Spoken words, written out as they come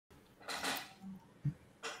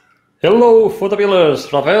Hello,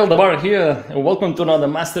 PhotoPillars! Rafael Dabar here, and welcome to another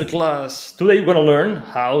masterclass. Today we're going to learn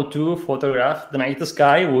how to photograph the night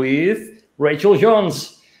sky with Rachel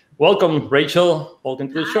Jones. Welcome, Rachel. Welcome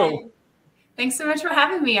to the show. Thanks so much for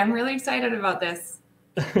having me. I'm really excited about this.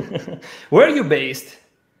 Where are you based?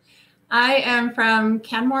 I am from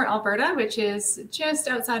Canmore, Alberta, which is just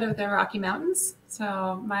outside of the Rocky Mountains.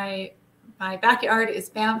 So my backyard is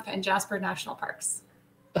Banff and Jasper National Parks.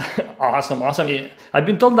 Awesome. Yeah. I've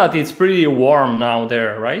been told that it's pretty warm now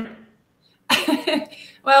there, right?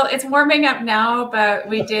 Well, it's warming up now, but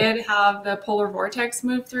we did have the polar vortex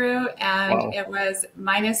move through, and It was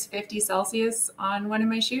minus 50 Celsius on one of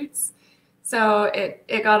my shoots. So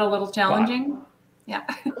it got a little challenging. Wow. Yeah.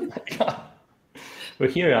 We're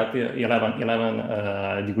here at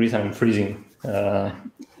 11 degrees and freezing.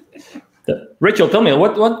 Rachel, tell me,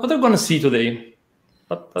 what are we going to see today?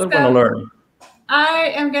 What are we going to learn?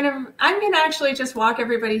 I'm gonna actually just walk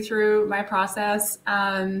everybody through my process.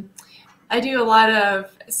 I do a lot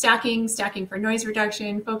of stacking for noise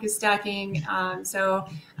reduction, focus stacking. So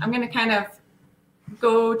I'm gonna kind of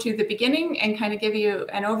go to the beginning and kind of give you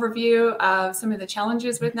an overview of some of the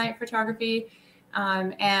challenges with night photography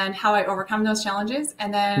and how I overcome those challenges.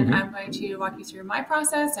 And then I'm going to walk you through my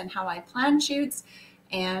process and how I plan shoots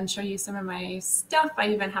and show you some of my stuff. I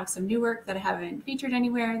even have some new work that I haven't featured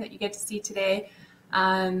anywhere that you get to see today.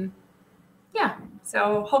 Yeah,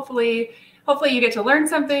 so hopefully you get to learn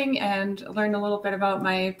something and learn a little bit about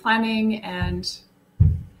my planning, and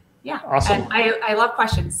yeah. Awesome. And I love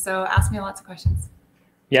questions, so ask me lots of questions.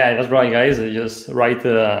 Yeah, that's right, guys. Just write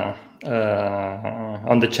in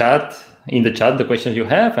the chat the questions you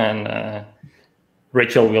have, and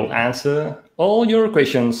Rachel will answer all your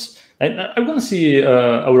questions. And I'm going to see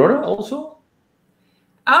Aurora also.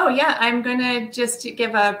 Oh, yeah. I'm going to just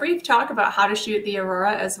give a brief talk about how to shoot the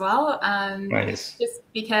Aurora as well. Nice. Just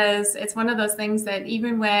because it's one of those things that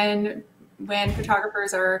even when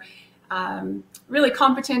photographers are really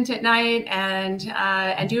competent at night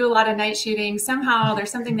and do a lot of night shooting, somehow there's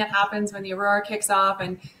something that happens when the Aurora kicks off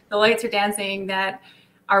and the lights are dancing that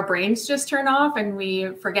our brains just turn off and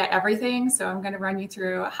we forget everything. So I'm going to run you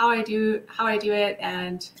through how I do it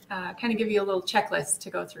and kind of give you a little checklist to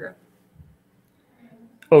go through.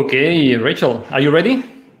 Okay, Rachel, are you ready?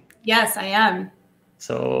 Yes, I am.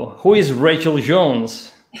 So who is Rachel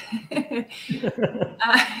Jones?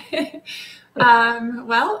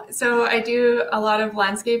 Well, so I do a lot of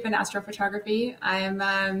landscape and astrophotography. I'm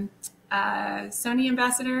a Sony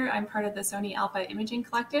ambassador. I'm part of the Sony Alpha Imaging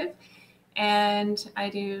Collective, and I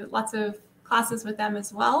do lots of classes with them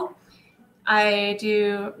as well. I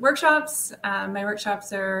do workshops. My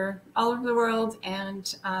workshops are all over the world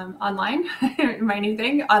and online, my new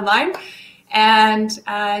thing, online. And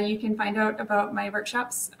you can find out about my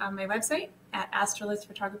workshops on my website at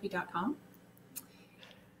astrolithphotography.com.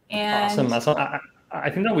 And awesome. I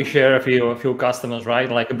think that we share a few customers, right?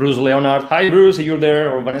 Like Bruce Leonard. Hi, Bruce, are you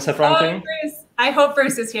there? Or Vanessa Franklin? Oh, Bruce. I hope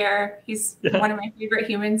Bruce is here. He's one of my favorite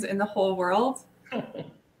humans in the whole world.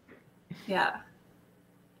 Yeah.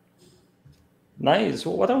 Nice.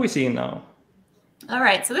 What are we seeing now? All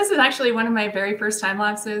right. So this is actually one of my very first time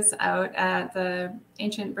lapses out at the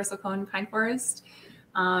ancient bristlecone pine forest.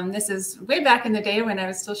 This is way back in the day when I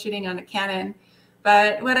was still shooting on a Canon.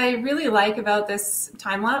 But what I really like about this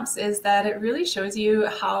time lapse is that it really shows you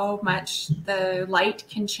how much the light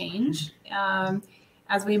can change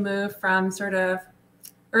as we move from sort of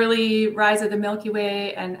early rise of the Milky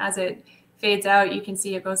Way, and as it fades out, you can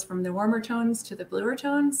see it goes from the warmer tones to the bluer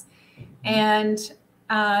tones. And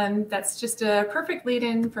that's just a perfect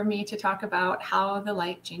lead-in for me to talk about how the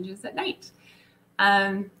light changes at night.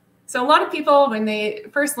 So a lot of people, when they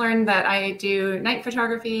first learn that I do night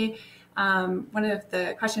photography, one of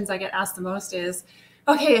the questions I get asked the most is,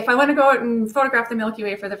 okay, if I want to go out and photograph the Milky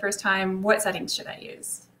Way for the first time, what settings should I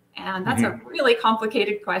use? And that's a really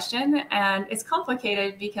complicated question. And it's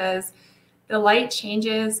complicated because the light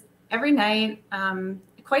changes every night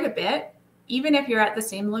quite a bit, even if you're at the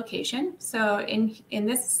same location. So in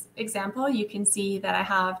this example, you can see that I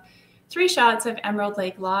have 3 shots of Emerald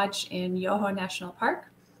Lake Lodge in Yoho National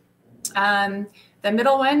Park. The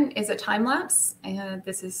middle one is a time lapse, and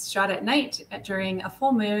this is shot at night during a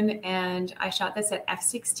full moon, and I shot this at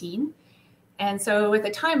f/16. And so with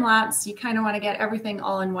a time lapse, you kind of want to get everything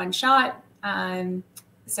all in one shot.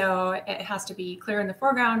 So it has to be clear in the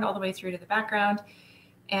foreground all the way through to the background.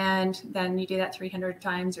 And then you do that 300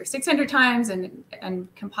 times or 600 times and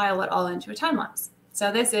compile it all into a time lapse.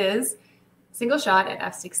 So this is a single shot at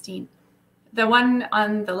f/16. The one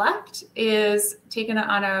on the left is taken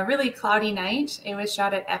on a really cloudy night. It was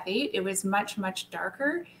shot at f/8. It was much, much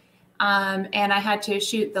darker. And I had to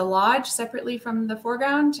shoot the lodge separately from the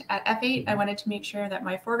foreground at f8. I wanted to make sure that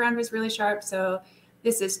my foreground was really sharp. So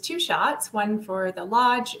this is 2 shots, one for the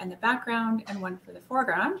lodge and the background and one for the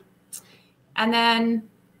foreground. And then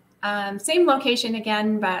same location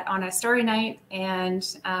again, but on a starry night. And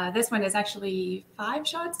this one is actually 5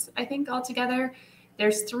 shots, I think, altogether.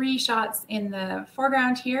 There's 3 shots in the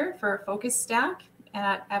foreground here for a focus stack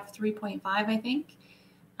at f3.5, I think.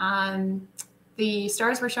 The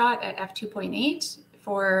stars were shot at f2.8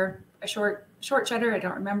 for a short shutter. I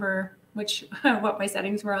don't remember what my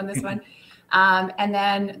settings were on this one. And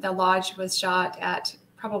then the lodge was shot at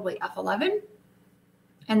probably f11.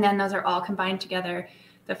 And then those are all combined together.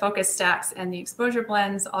 The focus stacks and the exposure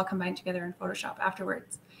blends all combined together in Photoshop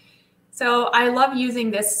afterwards. So I love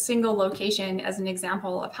using this single location as an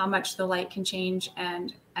example of how much the light can change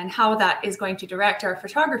and how that is going to direct our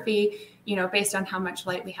photography, based on how much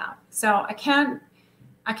light we have. So I can't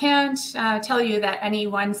tell you that any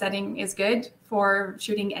one setting is good for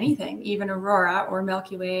shooting anything, even Aurora or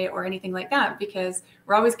Milky Way or anything like that, because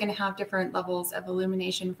we're always going to have different levels of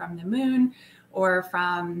illumination from the moon or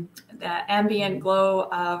from the ambient glow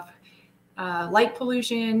of light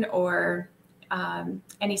pollution or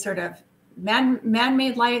any sort of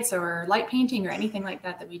man-made lights or light painting or anything like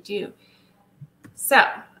that we do. So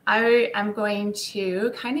I am going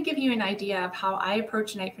to kind of give you an idea of how I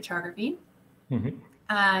approach night photography.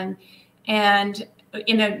 And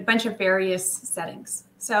in a bunch of various settings.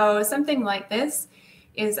 So something like this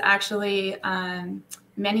is actually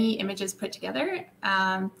many images put together.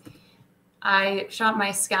 I shot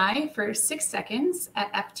my sky for 6 seconds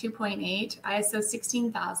at f2.8, ISO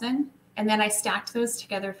 16,000, and then I stacked those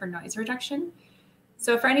together for noise reduction.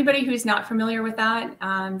 So for anybody who's not familiar with that,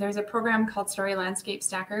 there's a program called Story Landscape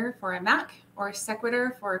Stacker for a Mac or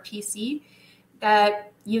Sequitur for a PC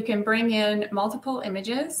that you can bring in multiple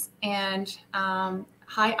images and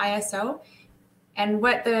high ISO. And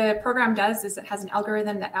what the program does is it has an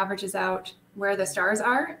algorithm that averages out where the stars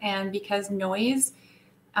are. And because noise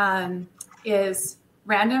is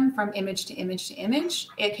random from image to image to image,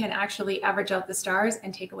 it can actually average out the stars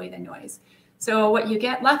and take away the noise. So what you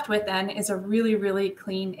get left with then is a really, really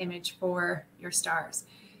clean image for your stars.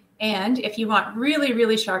 And if you want really,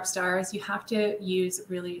 really sharp stars, you have to use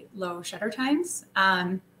really low shutter times.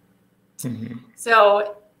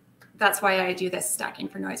 So that's why I do this stacking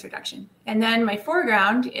for noise reduction. And then my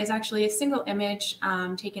foreground is actually a single image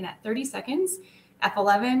taken at 30 seconds,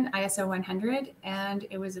 f11, ISO 100, and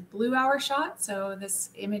it was a blue hour shot. So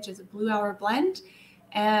this image is a blue hour blend.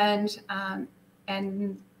 And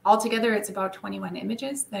altogether, it's about 21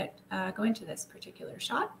 images that go into this particular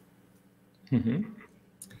shot.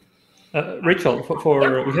 Rachel,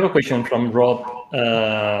 we have a question from Rob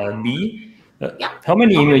B. How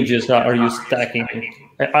many images are you stacking?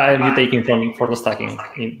 Are you taking for the stacking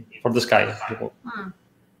for the sky?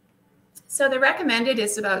 So the recommended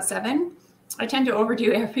is about 7. I tend to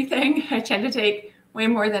overdo everything. I tend to take way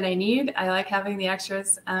more than I need. I like having the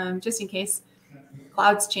extras just in case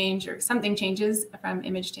clouds change or something changes from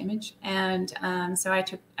image to image. And so I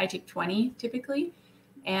take 20 typically,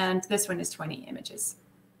 and this one is 20 images.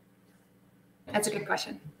 That's a good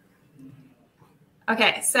question.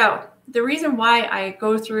 Okay, so the reason why I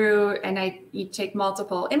go through and you take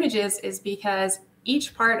multiple images is because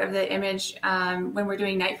each part of the image, when we're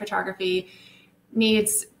doing night photography,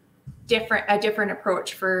 needs a different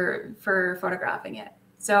approach for photographing it.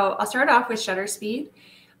 So I'll start off with shutter speed.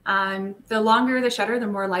 The longer the shutter, the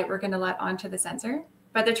more light we're going to let onto the sensor.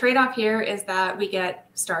 But the trade-off here is that we get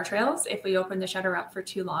star trails if we open the shutter up for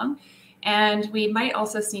too long. And we might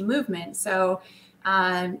also see movement. So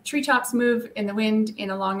treetops move in the wind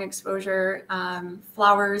in a long exposure,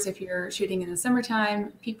 flowers if you're shooting in the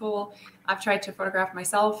summertime, people. I've tried to photograph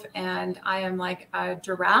myself and I am like a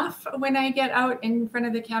giraffe when I get out in front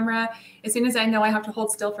of the camera. As soon as I know I have to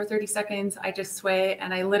hold still for 30 seconds, I just sway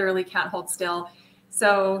and I literally can't hold still.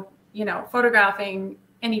 So, photographing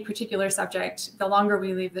any particular subject, the longer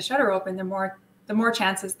we leave the shutter open, the more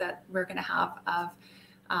chances that we're going to have of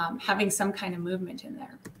having some kind of movement in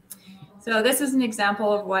there. So this is an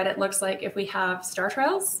example of what it looks like if we have star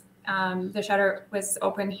trails. The shutter was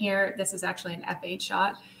open here. This is actually an f8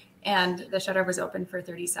 shot, and the shutter was open for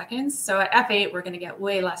 30 seconds. So at f8, we're going to get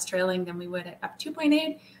way less trailing than we would at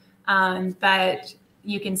f2.8. But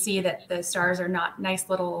you can see that the stars are not nice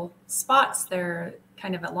little spots. They're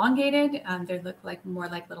kind of elongated. They look more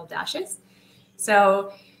like little dashes.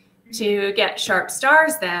 So to get sharp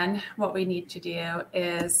stars, then what we need to do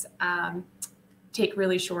is take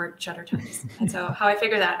really short shutter times. And so how I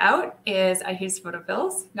figure that out is I use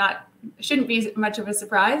PhotoPills. Shouldn't be much of a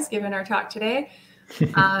surprise given our talk today,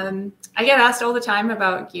 I get asked all the time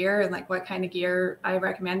about gear and like what kind of gear I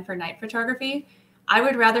recommend for night photography. I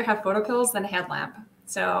would rather have PhotoPills than a headlamp.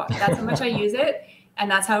 So that's how much I use it,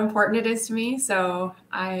 and that's how important it is to me. So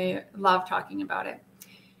I love talking about it.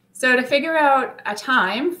 So to figure out a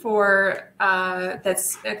time for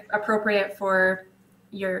that's appropriate for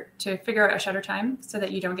to figure out a shutter time so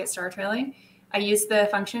that you don't get star trailing, I use the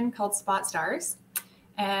function called spot stars.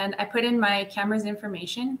 And I put in my camera's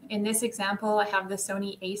information. In this example, I have the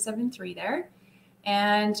Sony a7 III there,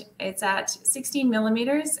 and it's at 16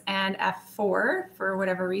 millimeters and f4. For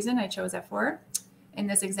whatever reason, I chose f4 in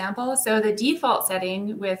this example. So the default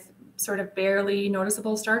setting with sort of barely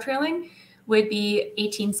noticeable star trailing would be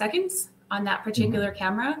 18 seconds on that particular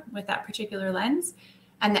camera with that particular lens.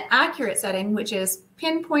 And the accurate setting, which is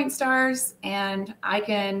pinpoint stars, and I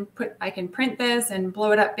can print this and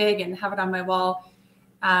blow it up big and have it on my wall.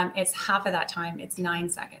 It's half of that time. It's 9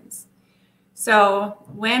 seconds. So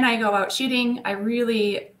when I go out shooting, I'm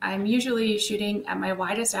usually shooting at my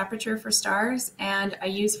widest aperture for stars, and I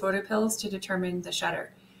use PhotoPills to determine the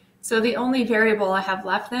shutter. So the only variable I have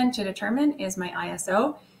left then to determine is my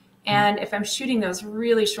ISO. And if I'm shooting those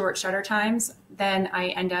really short shutter times, then I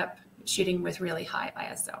end up shooting with really high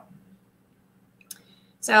ISO.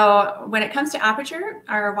 So when it comes to aperture,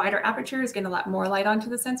 our wider aperture is going to let more light onto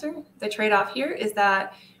the sensor. The trade-off here is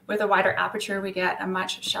that with a wider aperture, we get a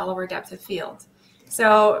much shallower depth of field.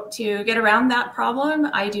 So to get around that problem,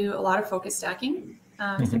 I do a lot of focus stacking.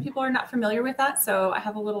 Some people are not familiar with that, so I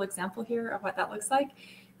have a little example here of what that looks like.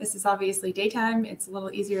 This is obviously daytime. It's a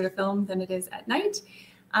little easier to film than it is at night.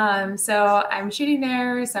 So I'm shooting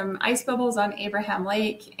there, some ice bubbles on Abraham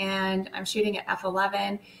Lake, and I'm shooting at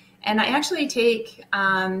f11. And I actually take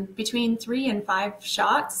between 3 and 5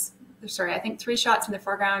 shots. Sorry, I think 3 shots in the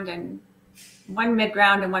foreground and 1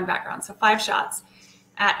 midground and 1 background. So 5 shots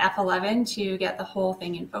at f11 to get the whole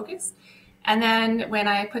thing in focus. And then when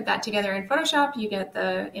I put that together in Photoshop, you get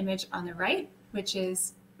the image on the right, which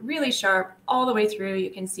is really sharp all the way through.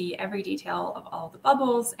 You can see every detail of all the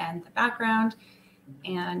bubbles and the background.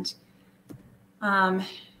 And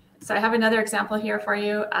so I have another example here for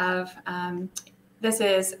you of this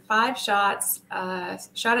is 5 shots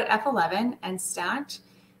shot at f11 and stacked.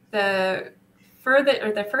 The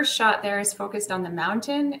first shot there is focused on the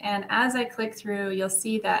mountain, and as I click through, you'll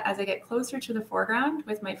see that as I get closer to the foreground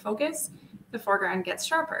with my focus, the foreground gets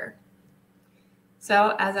sharper.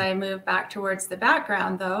 So as I move back towards the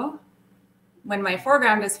background though, when my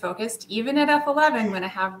foreground is focused, even at f11, when I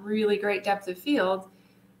have really great depth of field,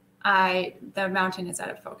 the mountain is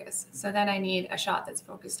out of focus. So then I need a shot that's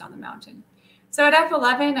focused on the mountain. So at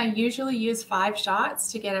f11, I usually use 5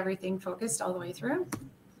 shots to get everything focused all the way through.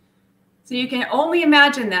 So you can only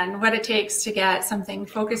imagine then what it takes to get something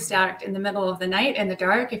focus stacked in the middle of the night in the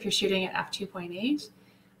dark if you're shooting at f2.8.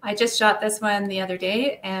 I just shot this one the other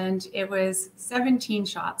day, and it was 17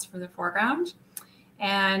 shots for the foreground.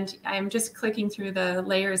 And I'm just clicking through the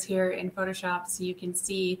layers here in Photoshop so you can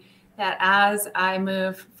see that as I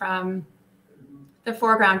move from the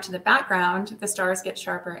foreground to the background, the stars get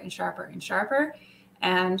sharper and sharper and sharper.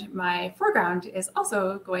 And my foreground is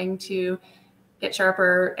also going to get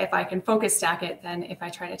sharper if I can focus stack it than if I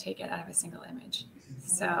try to take it out of a single image.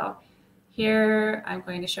 So here I'm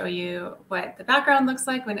going to show you what the background looks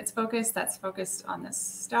like when it's focused. That's focused on the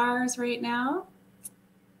stars right now.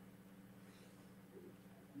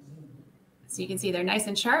 So you can see they're nice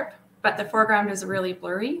and sharp, but the foreground is really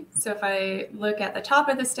blurry. So if I look at the top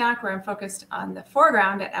of the stack where I'm focused on the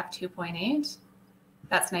foreground at f2.8,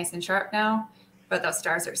 that's nice and sharp now, but those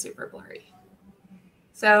stars are super blurry.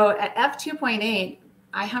 So at f2.8,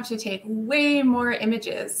 I have to take way more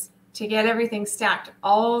images to get everything stacked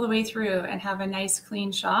all the way through and have a nice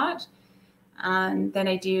clean shot than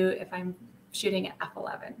I do if I'm shooting at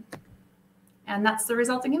f11. And that's the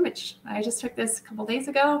resulting image. I just took this a couple days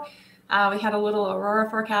ago. We had a little aurora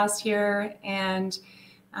forecast here, and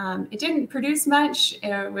it didn't produce much.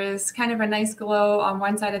 It was kind of a nice glow on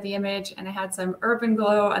one side of the image, and I had some urban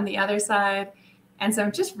glow on the other side, and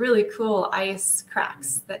some just really cool ice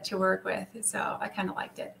cracks to work with. So I kind of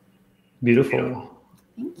liked it. Beautiful.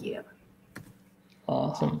 Thank you.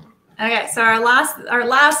 Awesome. Okay, so our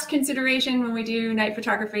last consideration when we do night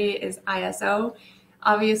photography is ISO.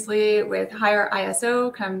 Obviously, with higher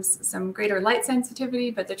ISO comes some greater light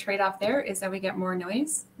sensitivity, but the trade-off there is that we get more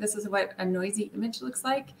noise. This is what a noisy image looks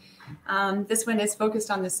like. This one is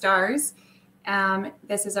focused on the stars.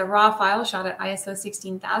 This is a raw file shot at ISO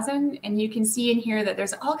 16,000, and you can see in here that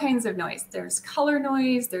there's all kinds of noise. There's color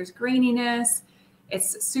noise, there's graininess.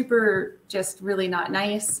 It's super just really not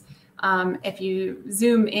nice. If you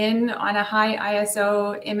zoom in on a high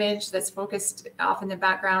ISO image that's focused off in the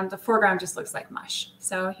background, the foreground just looks like mush.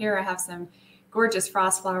 So here I have some gorgeous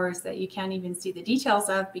frost flowers that you can't even see the details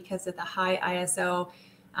of because of the high ISO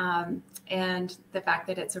and the fact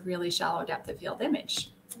that it's a really shallow depth of field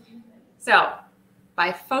image. So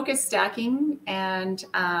by focus stacking and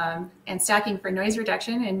stacking for noise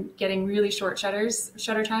reduction and getting really short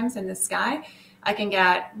shutter times in the sky, I can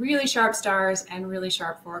get really sharp stars and really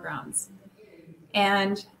sharp foregrounds.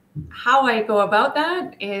 And how I go about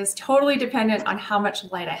that is totally dependent on how much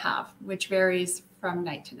light I have, which varies from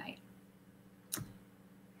night to night.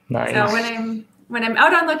 Nice. So when I'm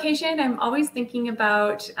out on location, I'm always thinking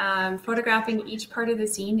about photographing each part of the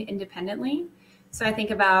scene independently. So I think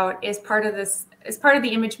about, is part of the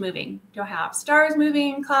image moving? Do I have stars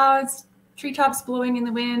moving, clouds, treetops blowing in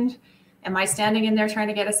the wind? Am I standing in there trying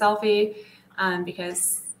to get a selfie?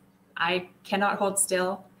 Because I cannot hold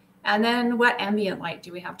still. And then what ambient light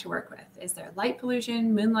do we have to work with? Is there light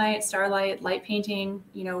pollution, moonlight, starlight, light painting?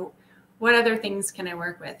 You know, what other things can I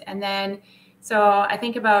work with? And then, so I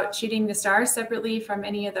think about shooting the stars separately from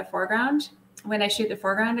any of the foreground. When I shoot the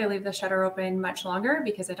foreground, I leave the shutter open much longer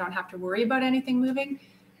because I don't have to worry about anything moving.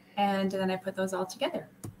 And then I put those all together.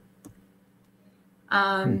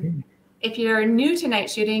 If you're new to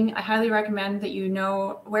night shooting, I highly recommend that you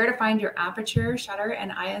know where to find your aperture, shutter,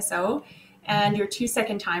 and ISO, and your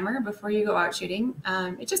 2-second timer before you go out shooting.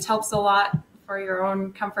 It just helps a lot for your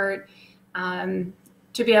own comfort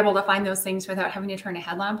to be able to find those things without having to turn a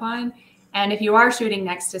headlamp on. And if you are shooting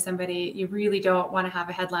next to somebody, you really don't want to have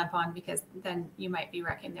a headlamp on because then you might be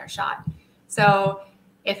wrecking their shot. So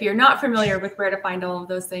if you're not familiar with where to find all of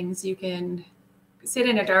those things, you can sit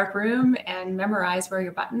in a dark room and memorize where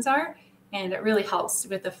your buttons are. And it really helps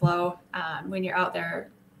with the flow when you're out there,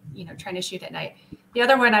 you know, trying to shoot at night. The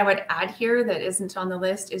other one I would add here that isn't on the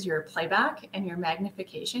list is your playback and your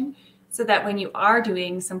magnification, so that when you are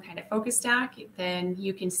doing some kind of focus stack, then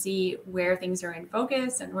you can see where things are in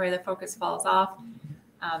focus and where the focus falls off.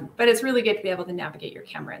 But it's really good to be able to navigate your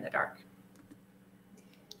camera in the dark.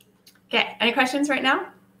 Okay, any questions right now?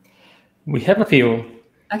 We have a few.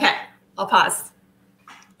 Okay, I'll pause.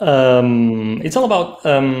 It's all about,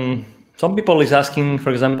 some people is asking, for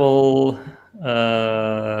example,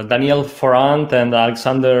 Daniel Forant and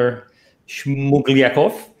Alexander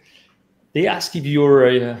Shmugliakov. They ask if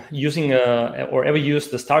you're using or ever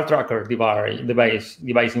used the Star Tracker device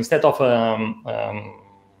instead of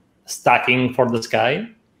stacking for the sky.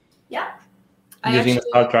 Yeah, using a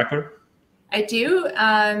Star Tracker. I do.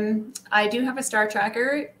 I do have a Star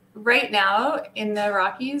Tracker. Right now in the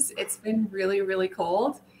Rockies, it's been really, really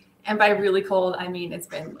cold. And by really cold, I mean it's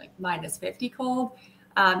been like -50 cold.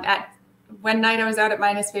 At one night I was out at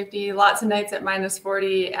 -50, lots of nights at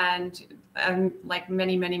 -40, and like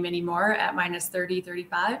many, many, many more at -30,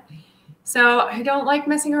 35. So I don't like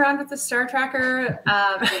messing around with the Star Tracker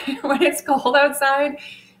when it's cold outside,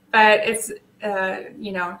 but it's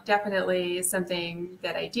you know, definitely something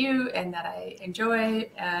that I do and that I enjoy.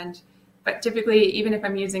 But typically, even if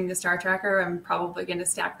I'm using the Star Tracker, I'm probably going to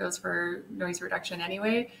stack those for noise reduction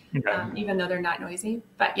anyway, even though they're not noisy.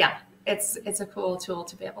 But yeah, it's a cool tool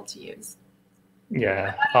to be able to use.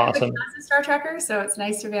 Yeah, awesome. It's a Star Tracker, so it's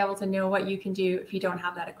nice to be able to know what you can do if you don't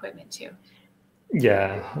have that equipment too.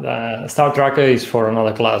 Yeah, Star Tracker is for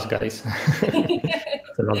another class, guys.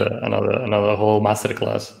 another whole master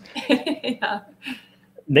class. Yeah.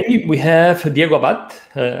 Then we have Diego Abad.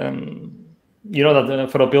 You know that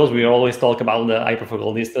PhotoPills, we always talk about the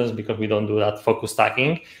hyperfocal distance because we don't do that focus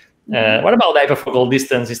stacking. What about hyperfocal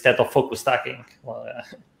distance instead of focus stacking? Well,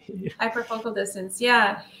 hyperfocal distance,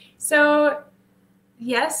 yeah. So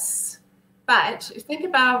yes, but think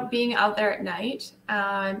about being out there at night.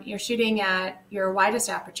 You're shooting at your widest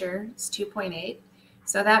aperture, it's 2.8.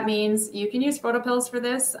 So that means you can use PhotoPills for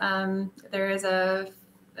this. There is the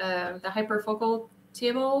hyperfocal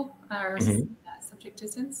table or subject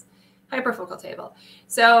distance. Hyperfocal table.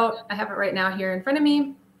 So I have it right now here in front of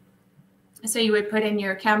me. So you would put in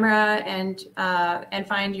your camera and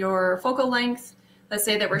find your focal length. Let's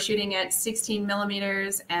say that we're shooting at 16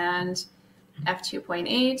 millimeters and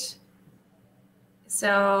f2.8.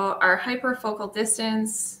 So our hyperfocal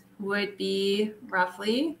distance would be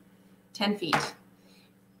roughly 10 feet.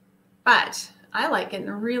 But I like getting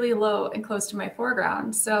really low and close to my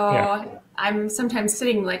foreground. So I'm sometimes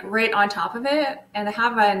sitting like right on top of it. And I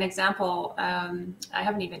have an example, I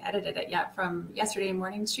haven't even edited it yet, from yesterday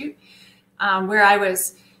morning's shoot, where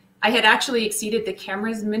I had actually exceeded the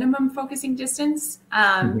camera's minimum focusing distance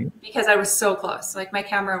because I was so close. Like my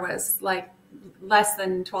camera was like less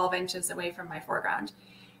than 12 inches away from my foreground.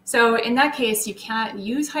 So in that case, you can't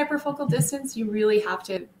use hyperfocal distance. You really have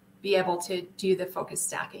to be able to do the focus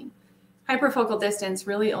stacking. Hyperfocal distance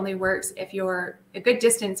really only works if you're a good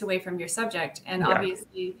distance away from your subject. And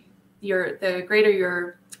obviously the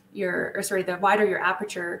wider your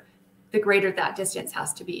aperture, the greater that distance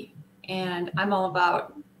has to be. And I'm all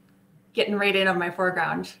about getting right in on my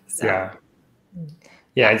foreground. So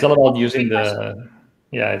it's all about using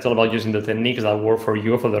the techniques that work for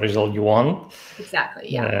you for the result you want. Exactly.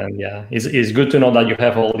 It's good to know that you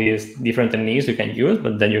have all these different techniques you can use,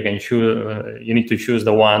 but then you can choose. You need to choose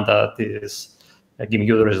the one that is giving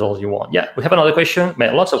you the results you want. Yeah, we have another question.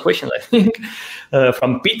 Lots of questions, I think,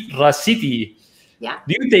 from Pete Rasiti. Yeah.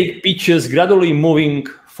 Do you take pictures gradually moving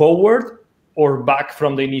forward or back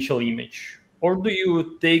from the initial image, or do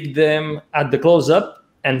you take them at the close-up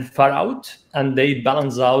and far out, and they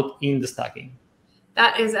balance out in the stacking?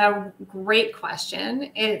 That is a great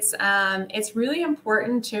question. It's really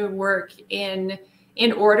important to work in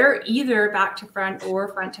order, either back to front or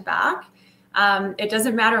front to back. It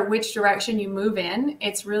doesn't matter which direction you move in.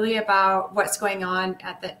 It's really about what's going on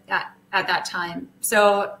at that time.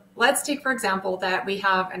 So let's take, for example, that we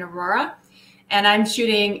have an aurora, and I'm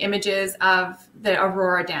shooting images of the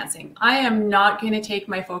aurora dancing. I am not going to take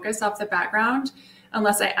my focus off the background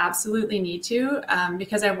unless I absolutely need to,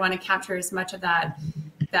 because I want to capture as much of that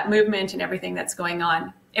movement and everything that's going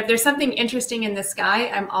on. If there's something interesting in the sky,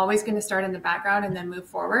 I'm always going to start in the background and then move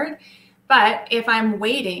forward. But if I'm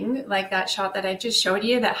waiting, like that shot that I just showed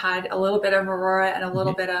you that had a little bit of aurora and a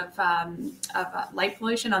little bit of light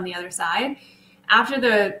pollution on the other side, after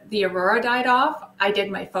the aurora died off, I did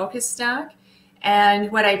my focus stack. And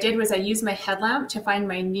what I did was I used my headlamp to find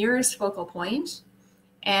my nearest focal point.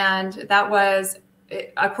 And that was,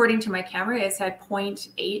 according to my camera, it said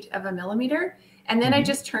 0.8 of a millimeter. And then I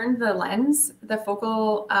just turned the lens, the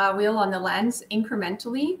focal wheel on the lens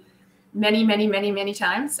incrementally many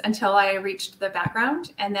times until I reached the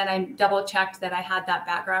background. And then I double checked that I had that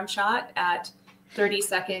background shot at 30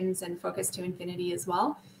 seconds and focus to infinity as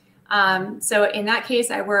well. So in that case,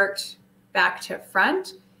 I worked back to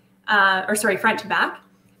front, front to back.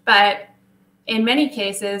 But in many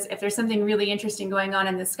cases, if there's something really interesting going on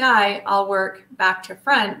in the sky, I'll work back to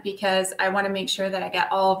front because I want to make sure that I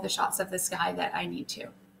get all of the shots of the sky that I need to.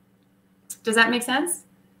 Does that make sense?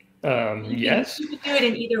 Yes. You can do it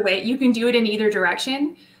in either way. You can do it in either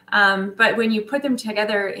direction. But when you put them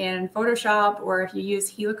together in Photoshop, or if you use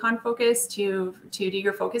Helicon Focus to do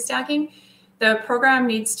your focus stacking, the program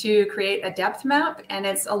needs to create a depth map, and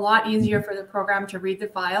it's a lot easier for the program to read the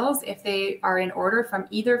files if they are in order from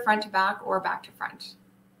either front to back or back to front.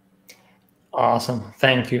 Awesome.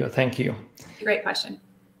 Thank you. Great question.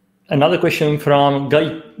 Another question from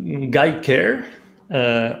Guy Kerr.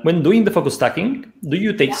 When doing the focus stacking, do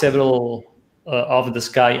you take several of the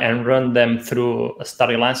sky and run them through a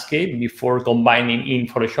starry landscape before combining in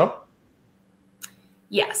Photoshop?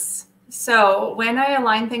 Yes. So when I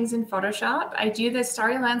align things in Photoshop, I do the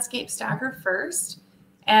starry landscape stacker first,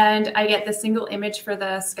 and I get the single image for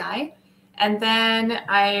the sky. And then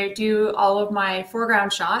I do all of my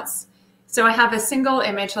foreground shots. So I have a single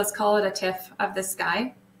image, let's call it a TIFF of the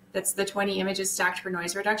sky. That's the 20 images stacked for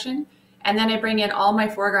noise reduction. And then I bring in all my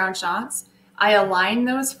foreground shots. I align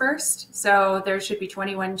those first. So there should be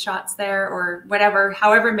 21 shots there, or whatever,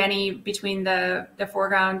 however many between the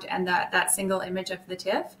foreground and that single image of the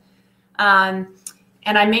TIFF. And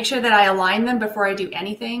I make sure that I align them before I do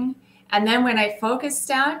anything. And then when I focus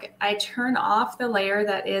stack, I turn off the layer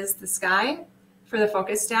that is the sky for the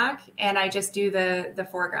focus stack, and I just do the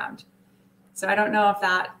foreground. So I don't know if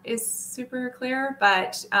that is super clear,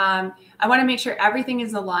 but I want to make sure everything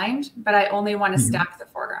is aligned, but I only want to stack the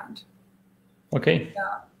foreground. Okay. So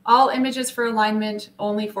all images for alignment,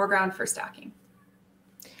 only foreground for stacking.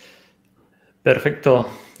 Perfecto.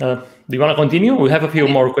 Do you want to continue? We have a few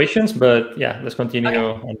more questions, but yeah, let's continue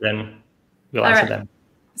and then we'll answer them.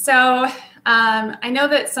 So I know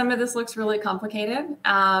that some of this looks really complicated,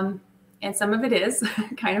 and some of it is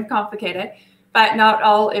kind of complicated, but not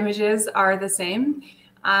all images are the same.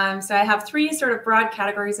 So I have three sort of broad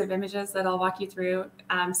categories of images that I'll walk you through.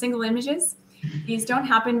 Single images. These don't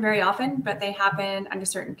happen very often, but they happen under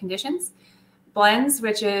certain conditions. Blends,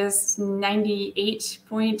 which is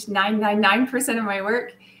 98.999% of my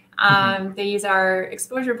work. These are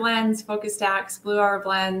exposure blends, focus stacks, blue hour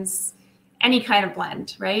blends, any kind of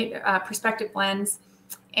blend, right? Perspective blends,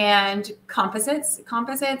 and composites.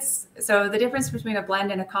 So the difference between a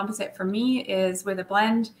blend and a composite for me is with a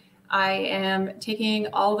blend, I am taking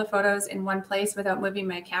all the photos in one place without moving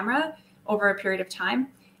my camera over a period of time.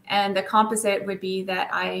 And the composite would be that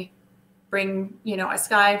I bring, you know, a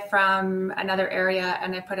sky from another area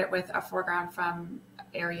and I put it with a foreground from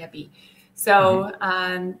area B. So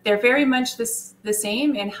they're very much the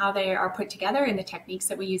same in how they are put together in the techniques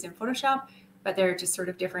that we use in Photoshop, but they're just sort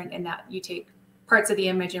of different in that you take parts of the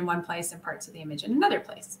image in one place and parts of the image in another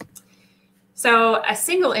place. So a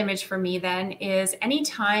single image for me then is any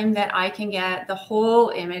time that I can get the whole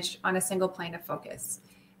image on a single plane of focus.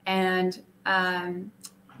 And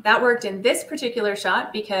that worked in this particular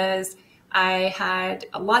shot because I had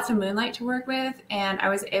lots of moonlight to work with, and I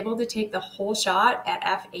was able to take the whole shot at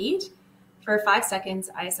f8 for 5 seconds,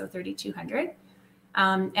 ISO 3200.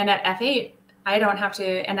 And at f8, I don't have to,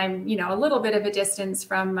 and I'm, you know, a little bit of a distance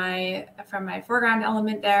from my foreground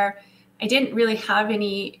element there. I didn't really have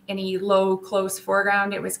any low close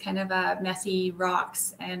foreground. It was kind of a messy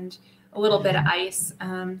rocks and a little bit of ice.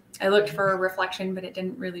 I looked for a reflection, but it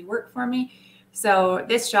didn't really work for me. So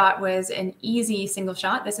this shot was an easy single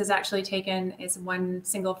shot. This is actually taken as one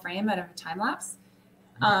single frame out of a time lapse.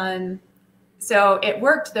 So it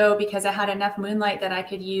worked though, because I had enough moonlight that I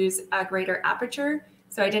could use a greater aperture.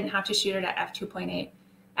 So I didn't have to shoot it at f2.8.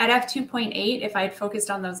 At f2.8, if I had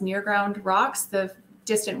focused on those near ground rocks, the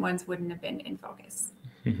distant ones wouldn't have been in focus.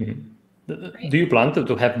 Right? Do you plan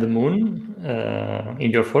to have the moon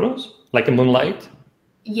in your photos, like a moonlight?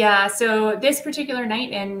 Yeah, so this particular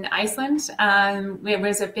night in Iceland, it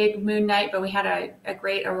was a big moon night, but we had a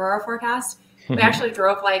great aurora forecast. We actually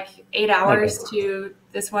drove like 8 hours to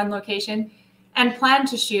this one location and planned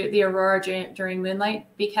to shoot the aurora during moonlight,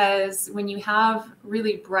 because when you have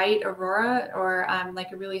really bright aurora or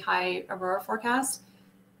like a really high aurora forecast,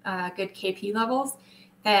 good KP levels,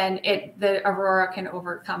 then the aurora can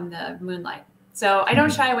overcome the moonlight. So I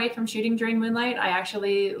don't shy away from shooting during moonlight. I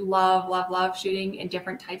actually love shooting in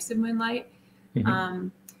different types of moonlight.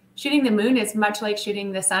 Shooting the moon is much like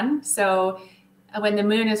shooting the sun. So when the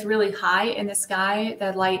moon is really high in the sky,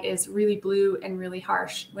 the light is really blue and really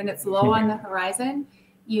harsh. When it's low on the horizon,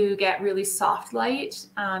 you get really soft light.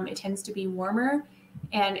 It tends to be warmer,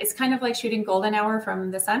 and it's kind of like shooting golden hour from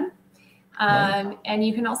the sun. And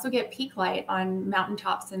you can also get peak light on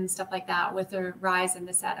mountaintops and stuff like that with the rise and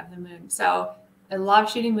the set of the moon. So I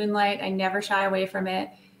love shooting moonlight. I never shy away from it,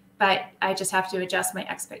 but I just have to adjust my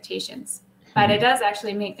expectations. But it does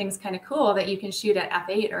actually make things kind of cool that you can shoot at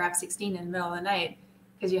f8 or f16 in the middle of the night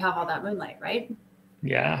because you have all that moonlight, right?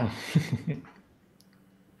 Yeah.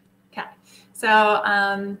 Okay. So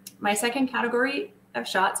my second category of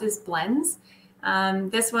shots is blends.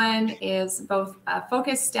 This one is both a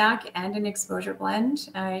focus stack and an exposure blend.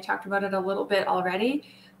 I talked about it a little bit already.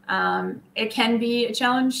 It can be a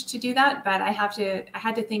challenge to do that, but I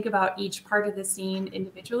had to think about each part of the scene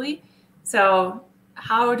individually. So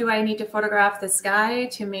how do I need to photograph the sky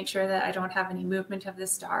to make sure that I don't have any movement of the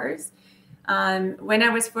stars? When I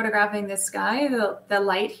was photographing the sky, the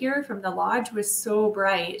light here from the lodge was so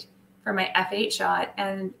bright for my f8 shot,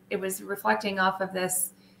 and it was reflecting off of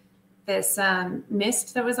this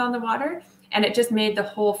mist that was on the water, and it just made the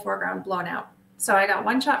whole foreground blown out. So I got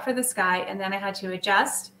one shot for the sky, and then I had to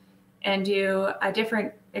adjust and do a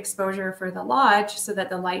different exposure for the lodge so that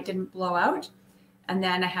the light didn't blow out. And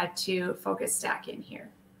then I had to focus stack in here.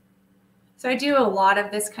 So I do a lot of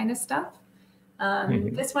this kind of stuff.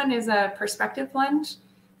 This one is a perspective blend.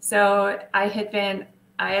 So I had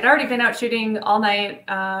already been out shooting all night.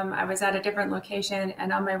 I was at a different location,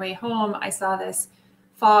 and on my way home, I saw this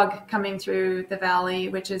fog coming through the valley,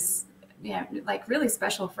 which is like really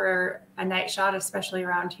special for a night shot, especially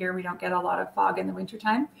around here. We don't get a lot of fog in the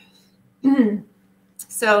wintertime.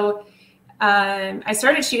 So I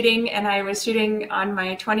started shooting, and I was shooting on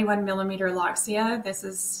my 21 millimeter Loxia. This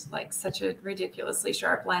is like such a ridiculously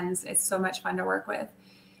sharp lens. It's so much fun to work with.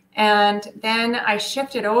 And then I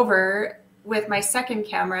shifted over with my second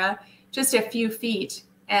camera just a few feet,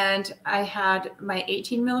 and I had my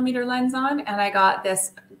 18 millimeter lens on, and I got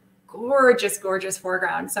this gorgeous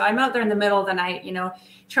foreground. So I'm out there in the middle of the night,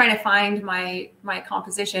 trying to find my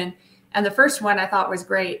composition. And the first one I thought was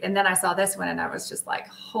great. And then I saw this one, and I was just like,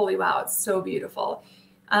 holy wow, it's so beautiful.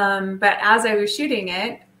 But as I was shooting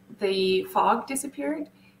it, the fog disappeared.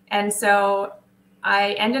 And so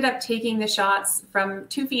I ended up taking the shots from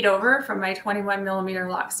 2 feet over from my 21 millimeter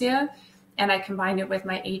Loxia, and I combined it with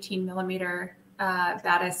my 18 millimeter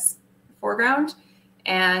Batis foreground.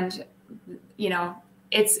 And,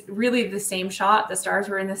 it's really the same shot. The stars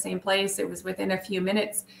were in the same place. It was within a few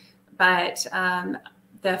minutes, but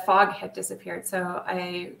the fog had disappeared. So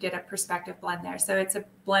I did a perspective blend there. So it's a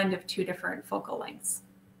blend of 2 different focal lengths.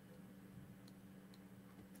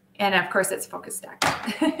 And of course it's focus stack.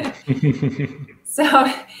 So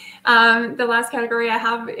The last category I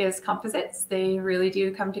have is composites. They really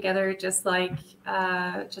do come together just like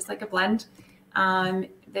a blend.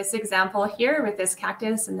 This example here with this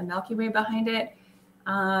cactus and the Milky Way behind it,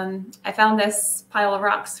 I found this pile of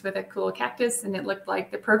rocks with a cool cactus, and it looked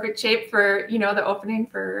like the perfect shape for, the opening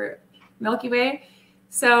for Milky Way.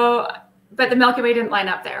 So, but the Milky Way didn't line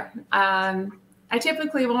up there. I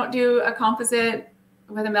typically won't do a composite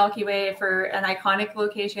with a Milky Way for an iconic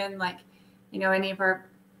location, like, any of our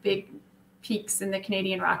big peaks in the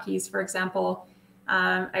Canadian Rockies, for example.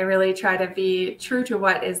 I really try to be true to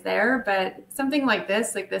what is there, but something like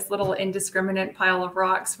this little indiscriminate pile of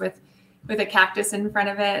rocks with a cactus in front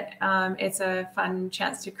of it, it's a fun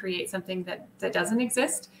chance to create something that doesn't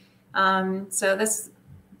exist. So this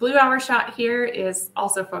blue hour shot here is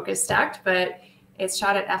also focus stacked, but it's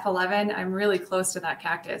shot at f11. I'm really close to that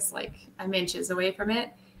cactus, like I'm inches away from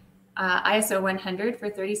it. ISO 100 for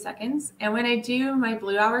 30 seconds. And when I do my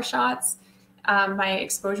blue hour shots, my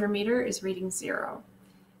exposure meter is reading 0.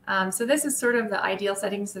 So this is sort of the ideal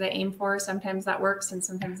settings that I aim for. Sometimes that works and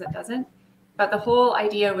sometimes it doesn't. But the whole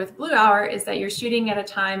idea with blue hour is that you're shooting at a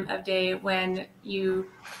time of day when you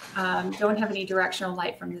don't have any directional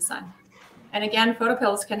light from the sun. And again,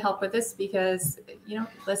 PhotoPills can help with this because, it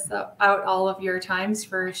lists out all of your times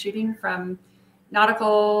for shooting from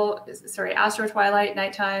astro twilight,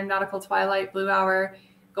 nighttime, nautical twilight, blue hour,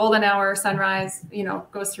 golden hour, sunrise,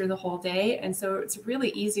 goes through the whole day. And so it's really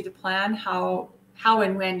easy to plan how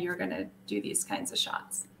and when you're going to do these kinds of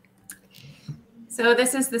shots. So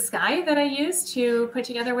this is the sky that I used to put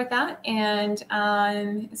together with that. And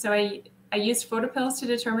so I used PhotoPills to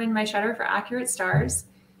determine my shutter for accurate stars.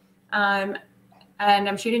 And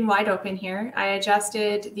I'm shooting wide open here. I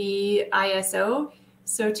adjusted the ISO.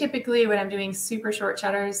 So typically when I'm doing super short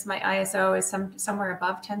shutters, my ISO is somewhere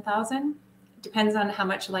above 10,000. Depends on how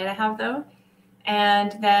much light I have though.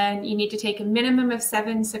 And then you need to take a minimum of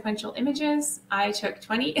 7 sequential images. I took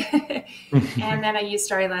 20. And then I used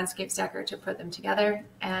Starry Landscape Stacker to put them together.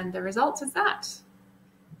 And the result is that.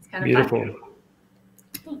 It's kind of beautiful.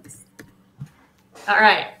 Fun. Thanks. All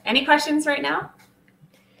right. Any questions right now?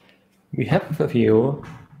 We have a few.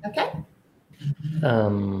 Okay.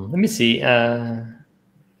 Let me see.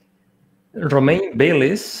 Romain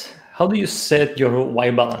Baylis, how do you set your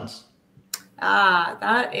white balance?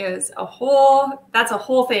 That's a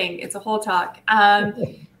whole thing. It's a whole talk. But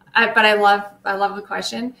I love the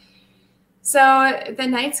question. So the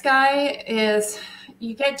night sky is,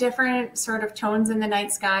 you get different sort of tones in the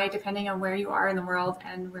night sky depending on where you are in the world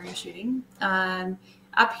and where you're shooting.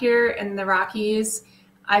 Up here in the Rockies,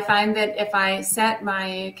 I find that if I set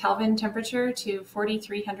my Kelvin temperature to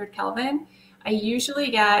 4,300 Kelvin, I usually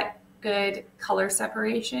get good color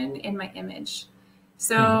separation in my image.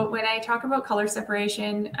 So when I talk about color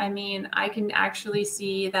separation, I mean, I can actually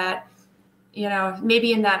see that,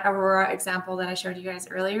 maybe in that Aurora example that I showed you guys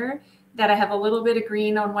earlier, that I have a little bit of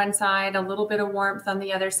green on one side, a little bit of warmth on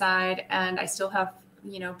the other side, and I still have,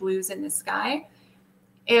 blues in the sky.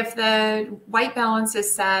 If the white balance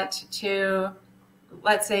is set to,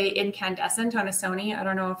 let's say, incandescent on a Sony, I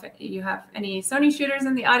don't know if you have any Sony shooters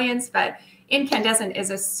in the audience, but incandescent is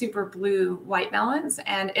a super blue white balance,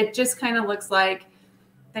 and it just kind of looks like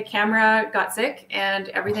the camera got sick and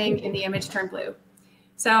everything in the image turned blue.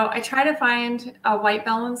 So I try to find a white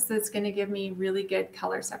balance that's going to give me really good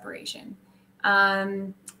color separation.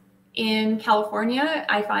 In California,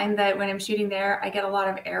 I find that when I'm shooting there, I get a lot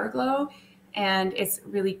of air glow and it's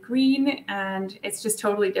really green and it's just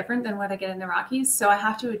totally different than what I get in the Rockies. So I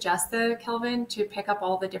have to adjust the Kelvin to pick up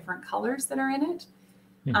all the different colors that are in it.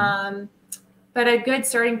 But a good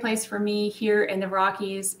starting place for me here in the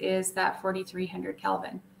Rockies is that 4,300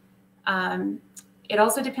 Kelvin. It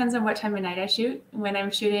also depends on what time of night I shoot. When I'm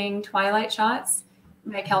shooting twilight shots,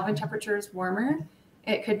 my Kelvin temperature is warmer.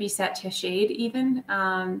 It could be set to shade even,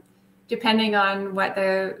 depending on what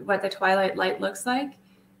the twilight light looks like.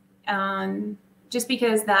 Just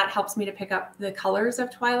because that helps me to pick up the colors of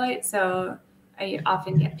twilight. So I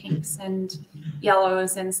often get pinks and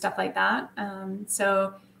yellows and stuff like that.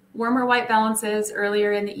 So warmer white balances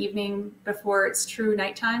earlier in the evening before it's true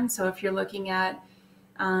nighttime. So if you're looking at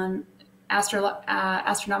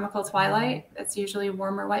astronomical twilight, that's usually a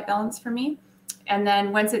warmer white balance for me. And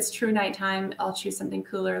then once it's true nighttime, I'll choose something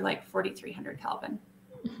cooler like 4,300 Kelvin.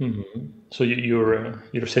 So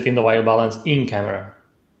you're setting the white balance in camera.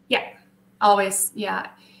 Yeah, always. Yeah.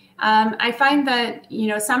 I find that,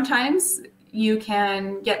 sometimes you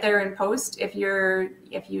can get there in post if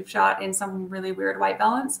you've shot in some really weird white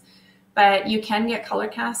balance, but you can get color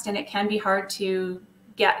cast and it can be hard to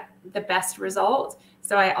get the best result.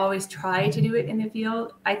 So I always try to do it in the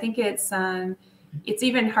field. I think it's It's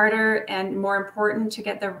even harder and more important to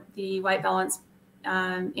get the white balance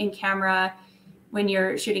in camera when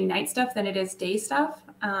you're shooting night stuff than it is day stuff.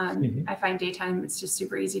 I find daytime, it's just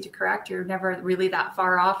super easy to correct. You're never really that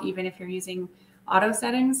far off, even if you're using auto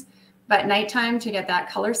settings. But nighttime, to get that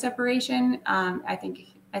color separation, I think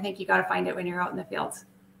you got to find it when you're out in the fields.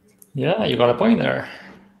 Yeah, you got a point there.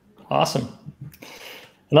 Awesome.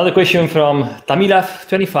 Another question from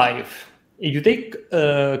Tamilaf25. If you take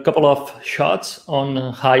a couple of shots on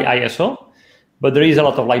high ISO, but there is a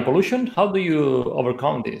lot of light pollution, how do you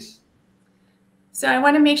overcome this? So I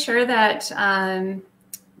want to make sure that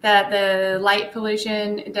that the light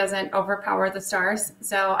pollution doesn't overpower the stars.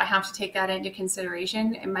 So I have to take that into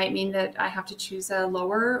consideration. It might mean that I have to choose a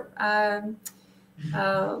lower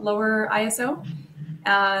ISO.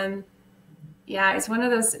 Yeah, it's one of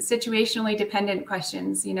those situationally dependent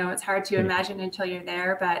questions. You know, it's hard to imagine until you're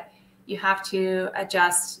there, but you have to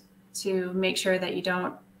adjust to make sure that you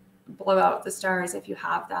don't blow out the stars if you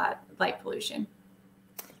have that light pollution.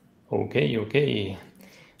 Okay.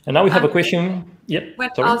 And now we have a question. Yep.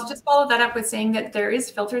 I'll just follow that up with saying that there is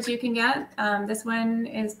filters you can get. This one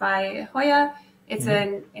is by Hoya. It's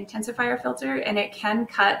an intensifier filter, and it can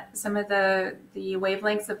cut some of the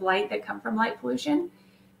wavelengths of light that come from light pollution.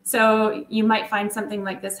 So you might find something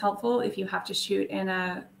like this helpful if you have to shoot in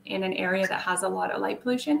an area that has a lot of light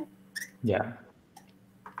pollution. Yeah.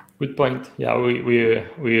 Good point. Yeah,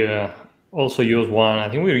 we also use one. I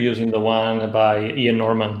think we're using the one by Ian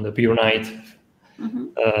Norman, the Pure Night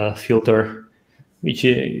filter, which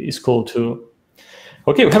is cool too.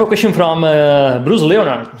 Okay, we have a question from Bruce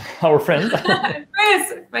Leonard, our friend.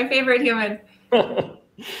 Bruce, my favorite human.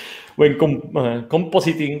 When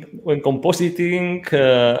compositing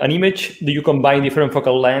an image, do you combine different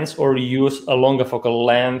focal lengths or use a longer focal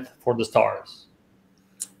length for the stars?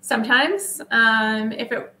 Sometimes,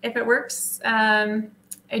 if it works,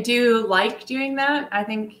 I do like doing that. I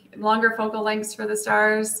think longer focal lengths for the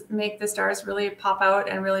stars make the stars really pop out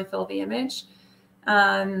and really fill the image.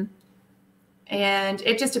 And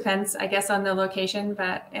it just depends, I guess, on the location,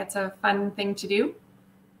 but it's a fun thing to do.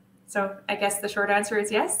 So I guess the short answer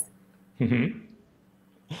is yes.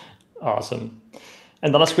 Awesome.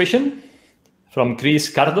 And the last question from Chris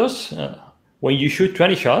Cardos. When you shoot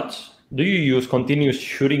 20 shots, do you use continuous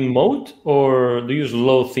shooting mode or do you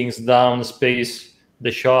slow things down, space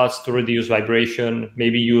the shots to reduce vibration,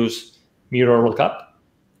 maybe use mirror lookup?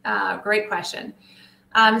 Great question.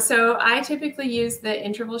 So I typically use the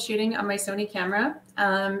interval shooting on my Sony camera.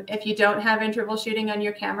 If you don't have interval shooting on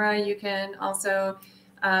your camera, you can also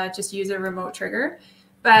just use a remote trigger.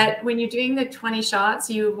 But when you're doing the 20 shots,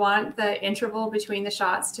 you want the interval between the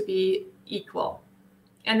shots to be equal.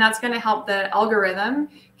 And that's going to help the algorithm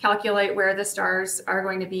calculate where the stars are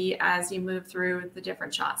going to be as you move through the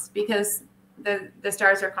different shots, because the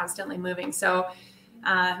stars are constantly moving. So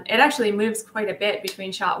it actually moves quite a bit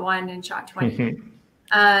between shot 1 and shot 20.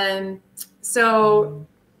 So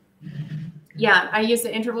yeah, I use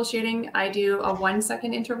the interval shooting. I do a 1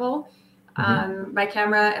 second interval. My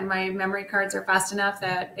camera and my memory cards are fast enough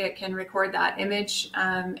that it can record that image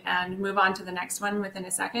and move on to the next one within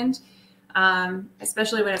a second.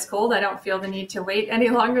 Especially when it's cold, I don't feel the need to wait any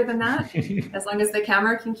longer than that. As long as the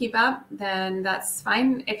camera can keep up, then that's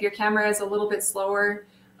fine. If your camera is a little bit slower,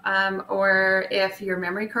 or if your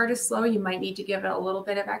memory card is slow, you might need to give it a little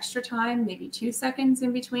bit of extra time, maybe 2 seconds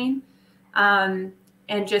in between. And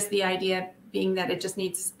just the idea being that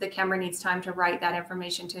the camera needs time to write that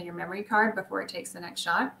information to your memory card before it takes the next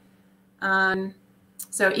shot.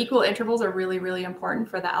 So equal intervals are really, really important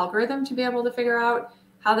for the algorithm to be able to figure out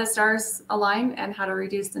how the stars align and how to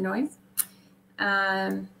reduce the noise.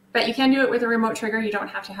 But you can do it with a remote trigger. You don't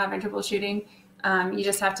have to have interval shooting. You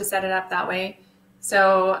just have to set it up that way.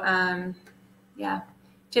 So yeah,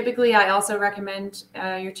 typically I also recommend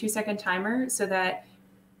your 2 second timer so that,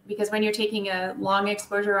 because when you're taking a long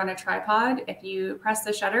exposure on a tripod, if you press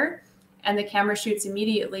the shutter and the camera shoots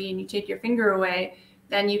immediately and you take your finger away,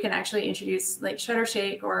 then you can actually introduce like shutter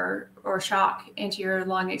shake or shock into your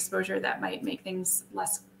long exposure that might make things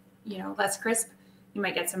less crisp. You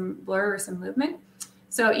might get some blur or some movement.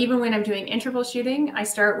 So even when I'm doing interval shooting, I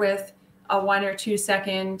start with a 1 or 2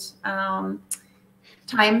 second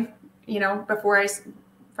time,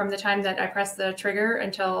 from the time that I press the trigger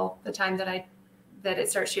until the time that it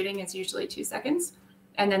starts shooting is usually 2 seconds.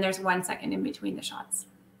 And then there's 1 second in between the shots.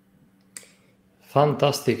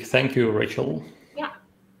 Fantastic. Thank you, Rachel. Yeah.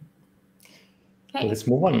 Okay. Let's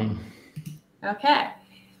move on. Okay.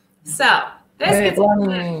 So this gets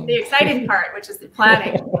to the exciting part, which is the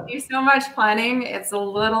planning. We do so much planning. It's a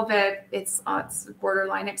little bit, it's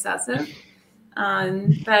borderline excessive.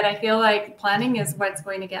 But I feel like planning is what's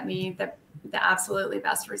going to get me the absolutely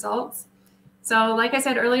best results. So like I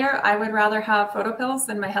said earlier, I would rather have PhotoPills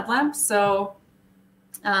than my headlamp. So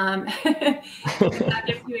that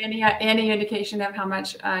gives you any indication of how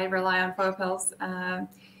much I rely on PhotoPills.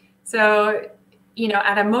 So, you know,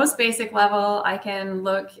 at a most basic level, I can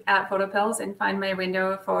look at PhotoPills and find my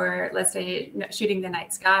window for, let's say, shooting the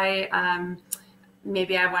night sky.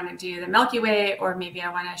 Maybe I want to do the Milky Way, or maybe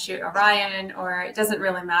I want to shoot Orion, or it doesn't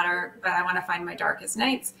really matter, but I want to find my darkest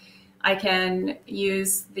nights. I can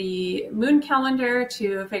use the moon calendar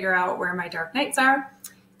to figure out where my dark nights are.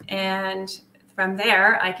 And from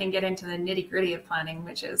there, I can get into the nitty-gritty of planning,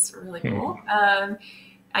 which is really cool.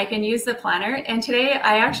 I can use the planner. And today,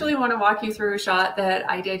 I actually want to walk you through a shot that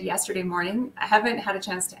I did yesterday morning. I haven't had a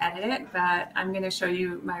chance to edit it, but I'm going to show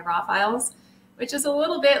you my raw files, which is a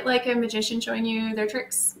little bit like a magician showing you their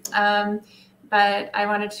tricks. But I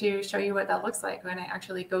wanted to show you what that looks like when I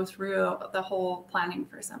actually go through the whole planning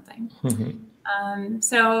for something.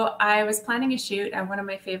 So I was planning a shoot at one of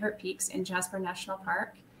my favorite peaks in Jasper National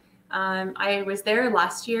Park. I was there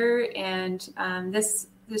last year, and this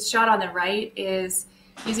shot on the right is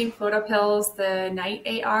using PhotoPills, the night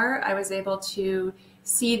AR. I was able to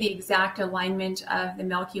see the exact alignment of the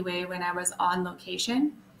Milky Way when I was on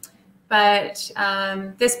location. But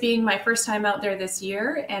this being my first time out there this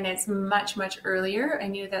year, and it's much, much earlier, I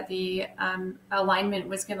knew that the alignment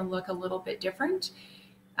was going to look a little bit different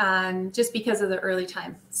just because of the early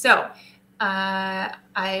time. So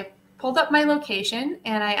I pulled up my location,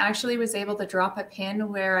 and I actually was able to drop a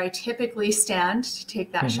pin where I typically stand to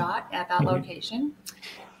take that shot at that location.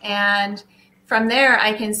 And from there,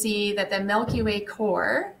 I can see that the Milky Way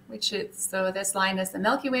core, which is, so this line is the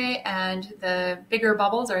Milky Way, and the bigger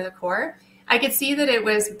bubbles are the core. I could see that it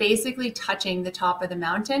was basically touching the top of the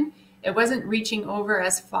mountain. It wasn't reaching over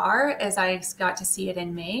as far as I got to see it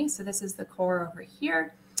in May. So this is the core over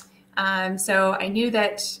here. So I knew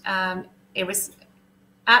that it was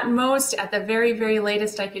at most, at the very, very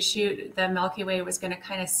latest I could shoot, the Milky Way was going to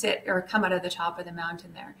kind of sit or come out of the top of the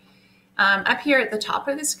mountain there. Up here at the top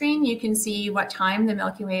of the screen, you can see what time the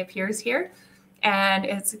Milky Way appears here. And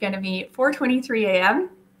it's going to be 4:23 a.m.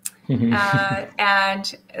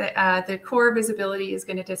 And the core visibility is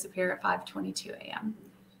going to disappear at 5:22 a.m.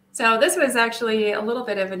 So this was actually a little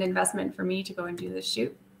bit of an investment for me to go and do this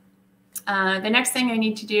shoot. The next thing I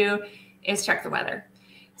need to do is check the weather.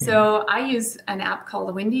 So I use an app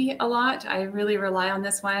called Windy a lot. I really rely on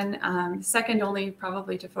this one, second only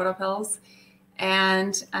probably to PhotoPills.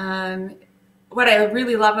 And what I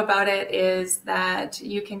really love about it is that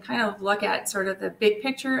you can kind of look at sort of the big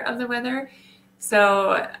picture of the weather.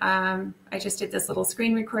 So I just did this little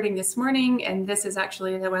screen recording this morning, and this is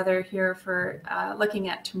actually the weather here for looking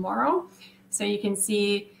at tomorrow. So you can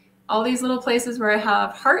see all these little places where I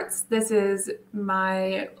have hearts. This is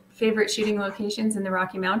my favorite shooting locations in the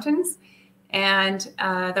Rocky Mountains. And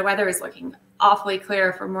the weather is looking awfully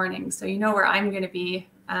clear for morning. So you know where I'm going to be.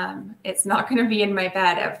 It's not going to be in my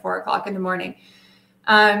bed at 4 o'clock in the morning.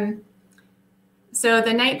 So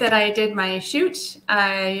the night that I did my shoot,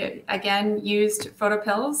 I again used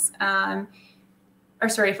PhotoPills,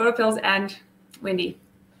 PhotoPills and Windy.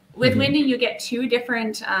 With Windy, you get two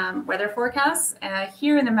different weather forecasts.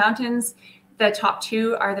 Here in the mountains, the top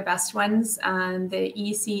two are the best ones, the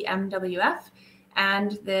ECMWF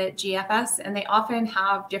and the GFS, and they often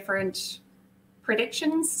have different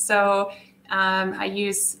predictions. So I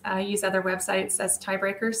use other websites as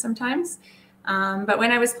tiebreakers sometimes. But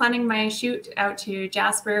when I was planning my shoot out to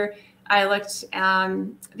Jasper, I looked,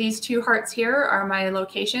 these two hearts here are my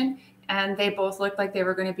location, and they both looked like they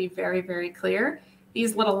were going to be very, very clear.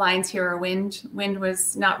 These little lines here are wind. Wind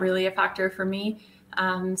was not really a factor for me.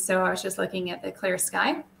 So I was just looking at the clear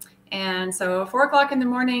sky. And so 4 o'clock in the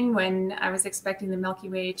morning, when I was expecting the Milky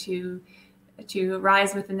Way to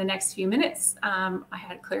rise within the next few minutes, I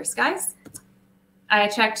had clear skies. I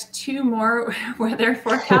checked two more weather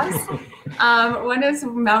forecasts. One is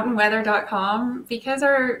mountainweather.com, because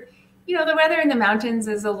the weather in the mountains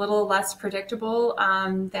is a little less predictable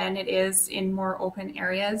than it is in more open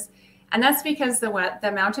areas. And that's because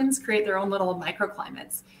the mountains create their own little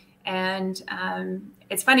microclimates. And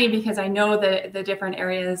it's funny because I know the different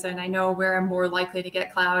areas, and I know where I'm more likely to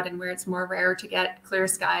get cloud and where it's more rare to get clear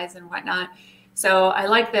skies and whatnot. So I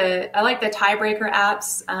like the tiebreaker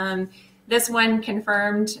apps. This one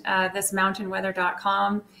confirmed, this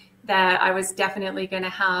mountainweather.com, that I was definitely going to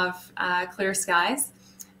have clear skies.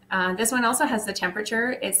 This one also has the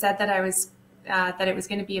temperature. It said that it was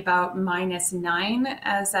going to be about -9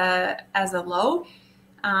 as a low,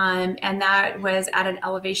 and that was at an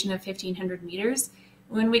elevation of 1,500 meters,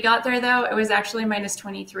 When we got there, though, it was actually minus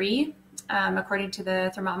 23, according to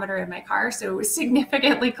the thermometer in my car. So it was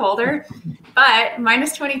significantly colder, but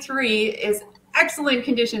minus 23 is excellent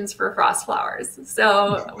conditions for frost flowers.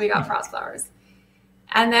 So we got frost flowers.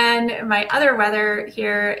 And then my other weather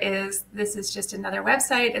here is, this is just another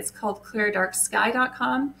website. It's called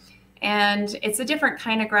cleardarksky.com. And it's a different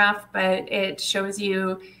kind of graph, but it shows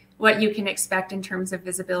you what you can expect in terms of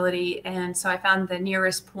visibility. And so I found the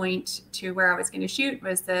nearest point to where I was going to shoot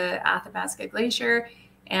was the Athabasca Glacier,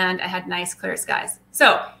 and I had nice clear skies.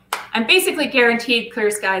 So I'm basically guaranteed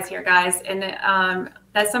clear skies here, guys. And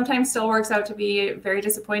that sometimes still works out to be very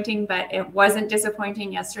disappointing, but it wasn't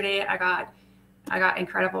disappointing yesterday. I got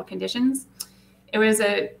incredible conditions. It was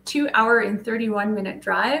a 2-hour and 31-minute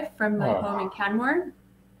drive from my home in Canmore.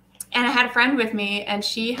 And I had a friend with me, and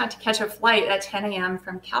she had to catch a flight at 10 a.m.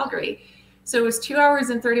 from Calgary. So it was 2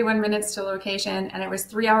 hours and 31 minutes to location, and it was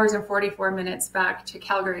 3 hours and 44 minutes back to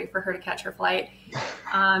Calgary for her to catch her flight.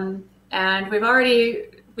 And we've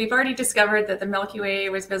already discovered that the Milky Way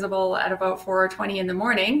was visible at about 4:20 in the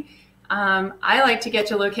morning. I like to get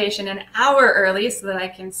to location an hour early so that I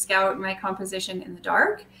can scout my composition in the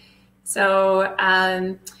dark. So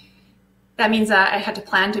that means that I had to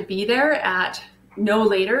plan to be there at no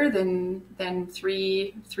later than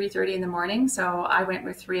 3:30 in the morning. So I went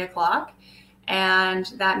with 3 o'clock, and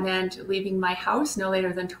that meant leaving my house no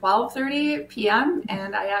later than 12:30 p.m.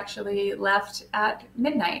 And I actually left at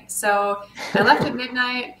midnight. So I left at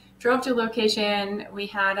midnight, drove to location. We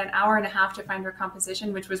had an hour and a half to find our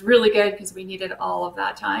composition, which was really good because we needed all of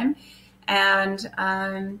that time. And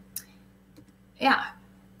yeah,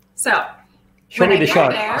 so show me the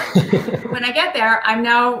shot. When I get there, I'm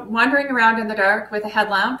now wandering around in the dark with a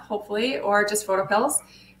headlamp, hopefully, or just PhotoPills,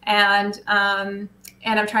 and I'm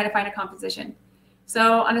trying to find a composition.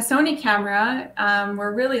 So on a Sony camera,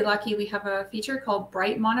 we're really lucky. We have a feature called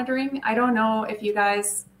bright monitoring. I don't know if you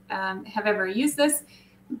guys have ever used this,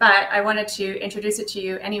 but I wanted to introduce it to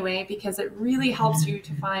you anyway, because it really helps you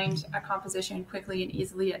to find a composition quickly and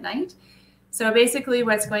easily at night. So basically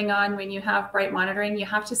what's going on when you have bright monitoring, you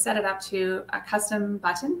have to set it up to a custom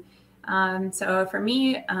button. So for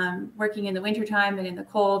me, working in the wintertime and in the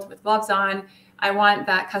cold with gloves on, I want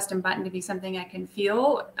that custom button to be something I can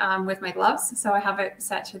feel with my gloves. So I have it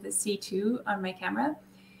set to the C2 on my camera.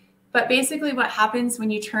 But basically what happens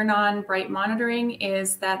when you turn on bright monitoring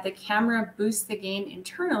is that the camera boosts the gain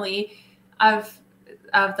internally of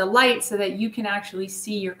the light so that you can actually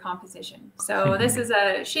see your composition. So this is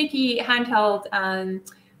a shaky handheld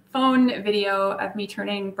phone video of me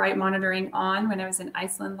turning bright monitoring on when I was in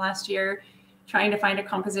Iceland last year, trying to find a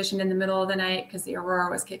composition in the middle of the night because the aurora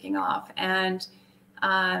was kicking off. And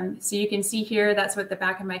so you can see here, that's what the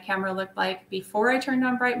back of my camera looked like before I turned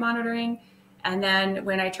on bright monitoring. And then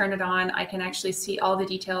when I turn it on, I can actually see all the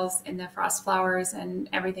details in the frost flowers and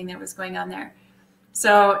everything that was going on there.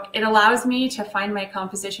 So it allows me to find my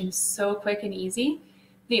composition so quick and easy.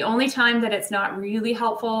 The only time that it's not really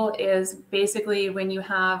helpful is basically when you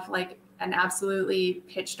have like an absolutely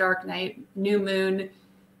pitch dark night, new moon,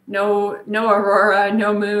 no aurora,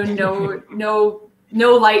 no moon,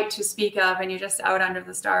 no light to speak of, and you're just out under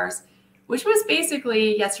the stars, which was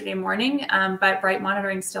basically yesterday morning, but bright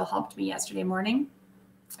monitoring still helped me yesterday morning.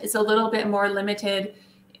 It's a little bit more limited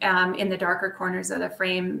in the darker corners of the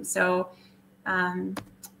frame. So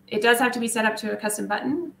it does have to be set up to a custom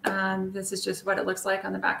button. This is just what it looks like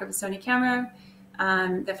on the back of a Sony camera.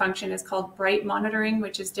 The function is called bright monitoring,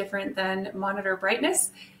 which is different than monitor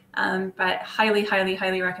brightness, but highly, highly,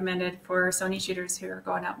 highly recommended for Sony shooters who are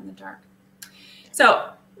going out in the dark.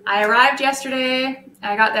 So I arrived yesterday.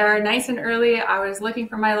 I got there nice and early. I was looking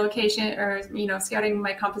for my location, or scouting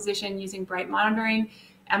my composition using bright monitoring.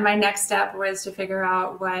 And my next step was to figure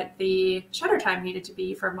out what the shutter time needed to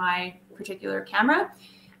be for my particular camera.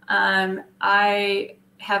 I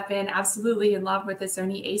have been absolutely in love with the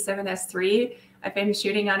Sony a7S III. I've been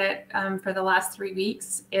shooting on it for the last 3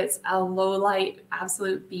 weeks. It's a low light,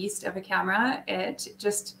 absolute beast of a camera. It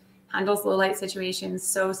just handles low light situations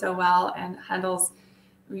so well, and handles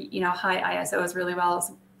high ISOs really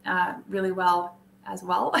well as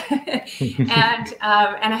well. And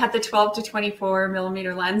I had the 12 to 24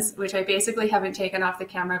 millimeter lens, which I basically haven't taken off the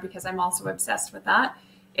camera because I'm also obsessed with that.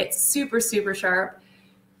 It's super, super sharp.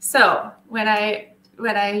 So when I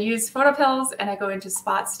use PhotoPills and I go into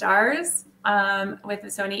spot stars with the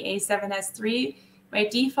Sony a7S III, my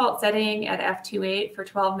default setting at f2.8 for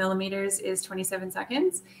 12 millimeters is 27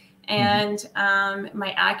 seconds. And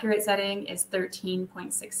my accurate setting is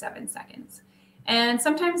 13.67 seconds. And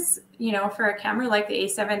sometimes, for a camera like the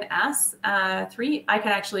a7S III, I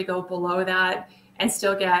can actually go below that and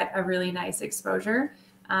still get a really nice exposure.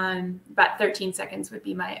 But 13 seconds would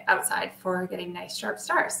be my outside for getting nice sharp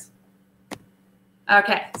stars.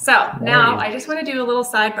 Okay, so now I just want to do a little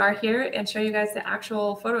sidebar here and show you guys the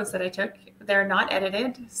actual photos that I took. They're not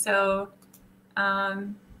edited, so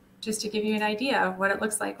just to give you an idea of what it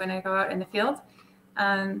looks like when I go out in the field.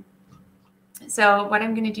 So what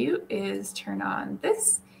I'm going to do is turn on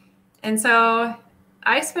this. And so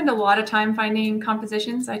I spend a lot of time finding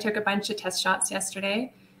compositions. I took a bunch of test shots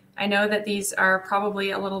yesterday. I know that these are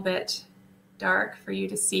probably a little bit dark for you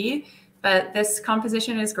to see, but this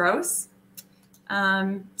composition is gross.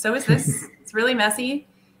 So is this. It's really messy,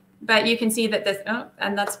 but you can see that this, oh,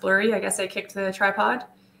 and that's blurry. I guess I kicked the tripod.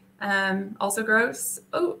 Also gross.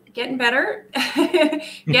 Oh, getting better.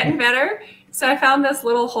 Getting better. So I found this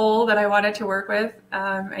little hole that I wanted to work with.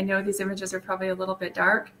 I know these images are probably a little bit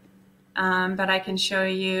dark, but I can show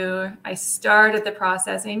you. I started the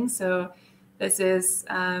processing. So this is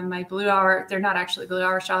my blue hour. They're not actually blue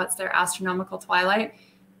hour shots. They're astronomical twilight,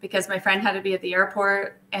 because my friend had to be at the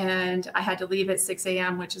airport and I had to leave at 6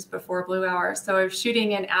 a.m., which is before blue hour. So I was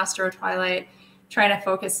shooting in astro twilight, trying to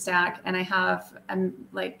focus stack. And I have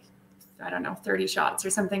like, I don't know, 30 shots or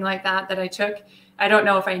something like that I took. I don't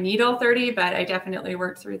know if I need all 30, but I definitely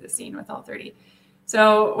worked through the scene with all 30.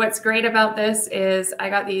 So what's great about this is I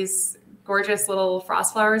got these gorgeous little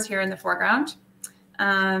frost flowers here in the foreground.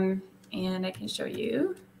 And I can show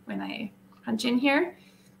you when I punch in here.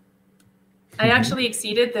 I actually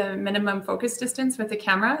exceeded the minimum focus distance with the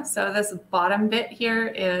camera. So this bottom bit here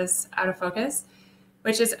is out of focus,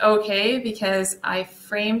 which is okay because I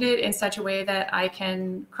framed it in such a way that I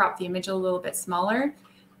can crop the image a little bit smaller.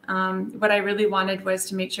 What I really wanted was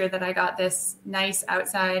to make sure that I got this nice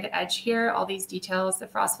outside edge here, all these details, the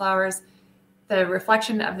frost flowers, the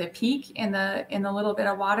reflection of the peak in the little bit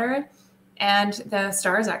of water, and the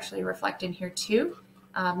stars actually reflect in here too,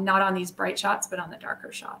 not on these bright shots, but on the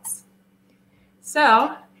darker shots.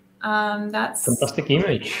 So that's fantastic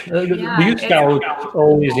image. Do you scout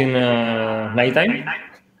always in nighttime?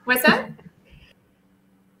 What's that?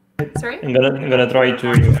 Sorry? I'm gonna try to.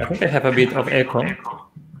 I think I have a bit of echo.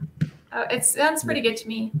 Oh, it sounds pretty good to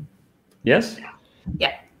me. Yes?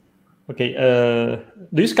 Yeah. Okay.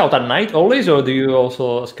 Do you scout at night always, or do you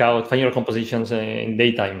also find your compositions in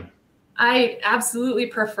daytime? I absolutely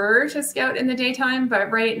prefer to scout in the daytime,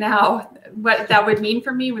 but right now, what that would mean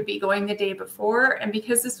for me would be going the day before. And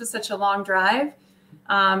because this was such a long drive,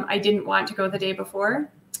 I didn't want to go the day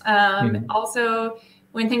before. Also,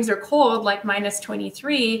 when things are cold, like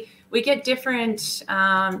 -23, we get different,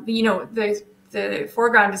 you know, the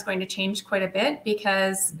foreground is going to change quite a bit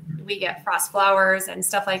because we get frost flowers and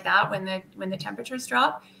stuff like that when the temperatures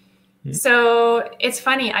drop. So it's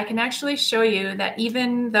funny, I can actually show you that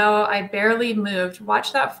even though I barely moved,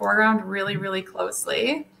 watch that foreground really, really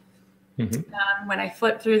closely when I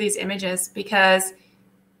flip through these images, because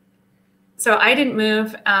so I didn't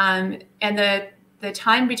move, and the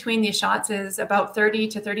time between these shots is about 30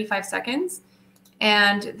 to 35 seconds.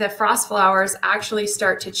 And the frost flowers actually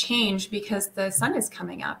start to change because the sun is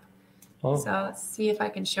coming up. Oh. So let's see if I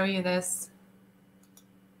can show you this.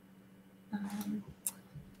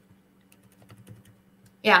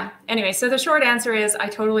 Yeah, anyway, so the short answer is I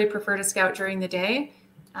totally prefer to scout during the day,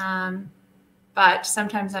 but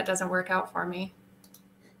sometimes that doesn't work out for me.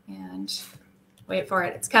 And wait for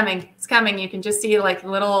it, it's coming, it's coming. You can just see like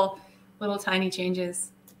little tiny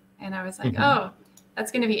changes. And I was like, oh,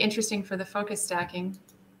 that's gonna be interesting for the focus stacking.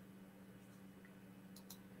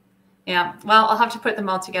 Yeah, well, I'll have to put them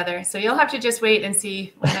all together. So you'll have to just wait and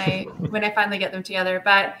see when I finally get them together.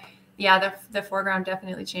 But yeah, the foreground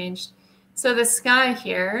definitely changed. So the sky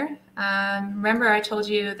here, remember I told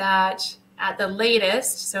you that at the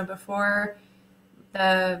latest, so before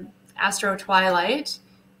the astro twilight,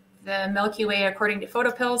 the Milky Way, according to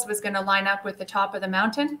PhotoPills, was going to line up with the top of the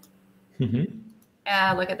mountain.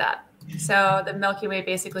 Look at that. So the Milky Way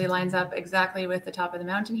basically lines up exactly with the top of the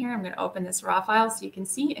mountain here. I'm going to open this raw file so you can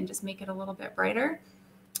see and just make it a little bit brighter.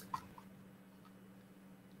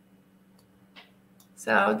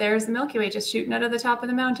 So there's the Milky Way just shooting out of the top of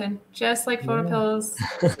the mountain, just like PhotoPills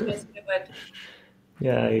would.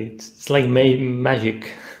 Yeah, it's like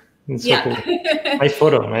magic. It's so cool. Nice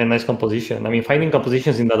photo, nice composition. I mean, finding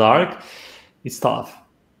compositions in the dark, it's tough.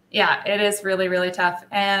 Yeah, it is really, really tough.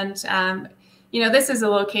 And, you know, this is a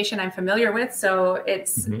location I'm familiar with. So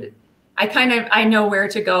it's, I know where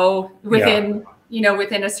to go within, you know,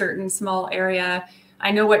 within a certain small area. I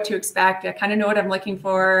know what to expect. I kind of know what I'm looking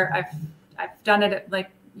for. I've done it, like,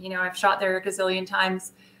 you know, I've shot there a gazillion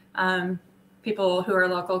times. people who are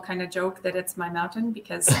local kind of joke that it's my mountain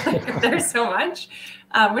because there's so much,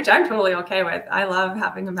 which I'm totally okay with. I love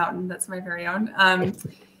having a mountain that's my very own.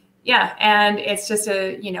 Yeah, and it's just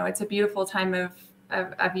it's a beautiful time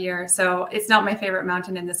of year. So it's not my favorite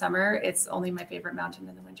mountain in the summer. It's only my favorite mountain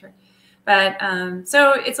in the winter. But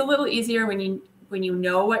so it's a little easier when you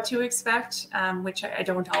know what to expect, which I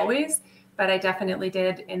don't always, but I definitely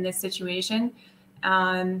did in this situation.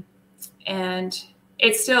 And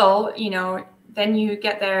it's still, then you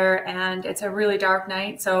get there and it's a really dark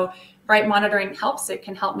night. So bright monitoring helps. It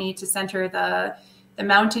can help me to center the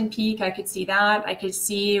mountain peak. I could see that. I could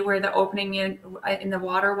see where the opening in the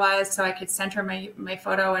water was, so I could center my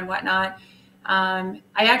photo and whatnot. I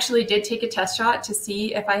actually did take a test shot to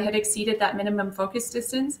see if I had exceeded that minimum focus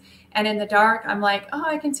distance. And in the dark, I'm like, oh,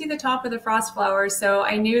 I can see the top of the frost flowers. So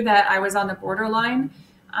I knew that I was on the borderline.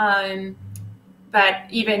 But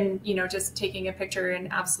even, just taking a picture in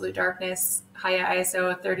absolute darkness, high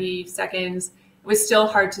ISO, 30 seconds, it was still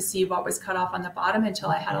hard to see what was cut off on the bottom until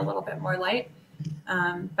I had a little bit more light.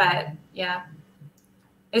 But yeah,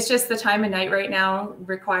 it's just the time of night right now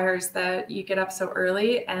requires that you get up so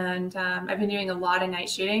early. And I've been doing a lot of night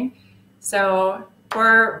shooting. So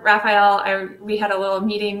for Raphael, we had a little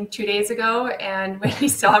meeting 2 days ago. And when he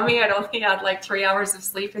saw me, I'd only had like 3 hours of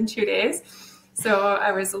sleep in 2 days. So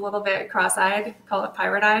I was a little bit cross-eyed, call it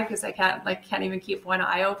pirate eye, because I can't even keep one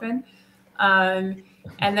eye open. And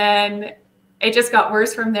then it just got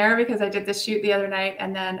worse from there because I did the shoot the other night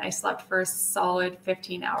and then I slept for a solid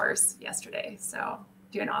 15 hours yesterday. So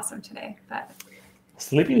doing awesome today. But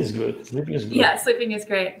sleeping is good. Sleeping is good. Yeah, sleeping is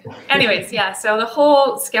great. Anyways, yeah. So the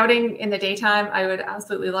whole scouting in the daytime, I would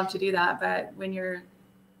absolutely love to do that. But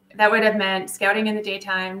that would have meant scouting in the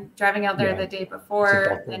daytime, driving out there the day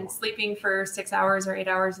before, then sleeping for 6 hours or 8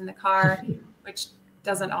 hours in the car, which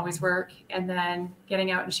doesn't always work, and then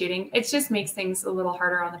getting out and shooting. It just makes things a little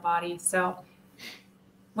harder on the body. So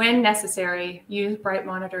when necessary, use bright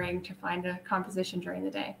monitoring to find a composition during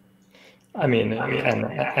the day. I mean, and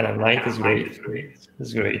at night is great.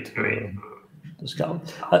 It's great to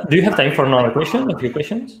scout. Do you have time for another question? A few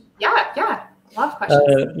questions? Yeah. Love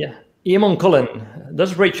questions. Yeah. Eamon Cullen,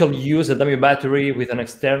 does Rachel use a dummy battery with an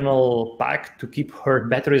external pack to keep her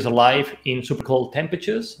batteries alive in super cold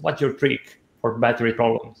temperatures? What's your trick for battery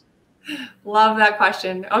problems? Love that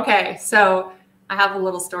question. Okay, so I have a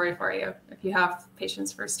little story for you, if you have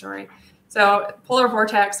patience for a story. So polar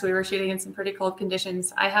vortex, we were shooting in some pretty cold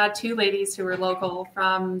conditions. I had 2 ladies who were local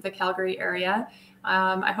from the Calgary area.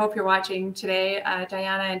 I hope you're watching today,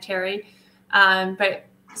 Diana and Terry.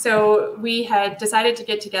 So we had decided to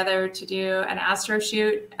get together to do an astro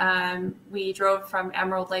shoot. We drove from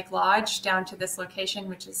Emerald Lake Lodge down to this location,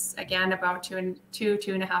 which is again about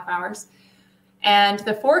 2.5 hours. And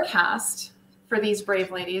the forecast for these brave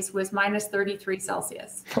ladies was minus 33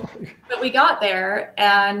 Celsius. But we got there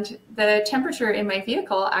and the temperature in my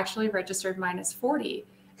vehicle actually registered minus 40.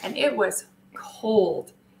 And it was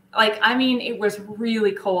cold. It was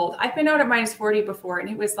really cold. I've been out at minus 40 before and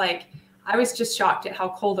it was like, I was just shocked at how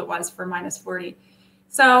cold it was for minus 40.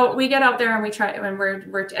 So we get out there and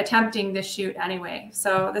we're attempting this shoot anyway.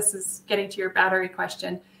 So this is getting to your battery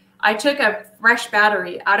question. I took a fresh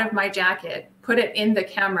battery out of my jacket, put it in the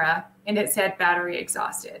camera, and it said battery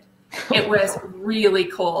exhausted. It was really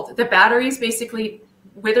cold. The batteries basically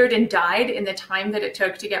withered and died in the time that it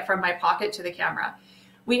took to get from my pocket to the camera.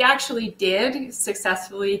 We actually did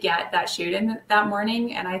successfully get that shoot in that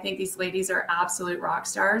morning. And I think these ladies are absolute rock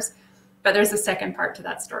stars. But there's a second part to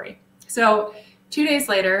that story. So 2 days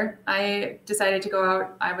later, I decided to go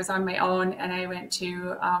out. I was on my own and I went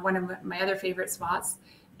to one of my other favorite spots.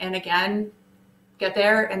 And again, get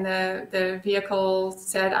there and the vehicle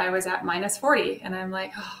said I was at minus 40. And I'm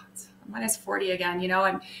like, oh, it's minus 40 again,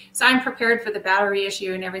 And so I'm prepared for the battery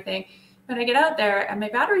issue and everything. But I get out there and my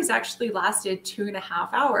batteries actually lasted 2.5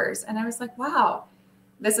 hours. And I was like, wow,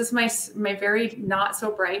 this is my very not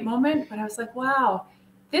so bright moment. But I was like, wow.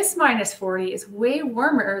 This minus 40 is way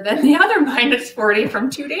warmer than the other minus 40 from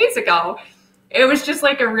 2 days ago. It was just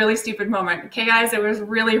like a really stupid moment. Okay, guys, it was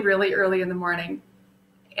really, really early in the morning.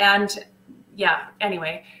 And yeah,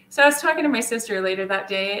 anyway, so I was talking to my sister later that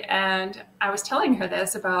day and I was telling her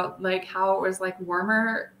this about how it was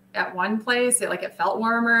warmer at one place. It felt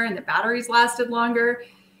warmer and the batteries lasted longer.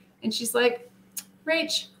 And she's like,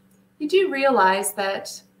 Rach, you do realize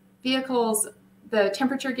that vehicles, the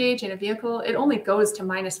temperature gauge in a vehicle, it only goes to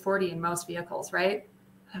minus 40 in most vehicles, right?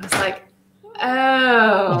 I was like,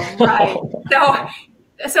 oh, right.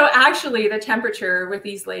 So actually the temperature with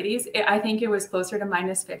these ladies, I think it was closer to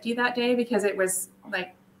minus 50 that day because it was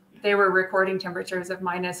they were recording temperatures of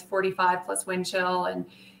 -45 plus wind chill and,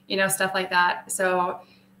 you know, stuff like that. So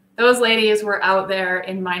those ladies were out there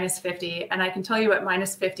in -50. And I can tell you at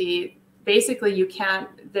 -50, basically you can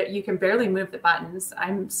barely move the buttons.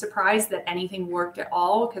 I'm surprised that anything worked at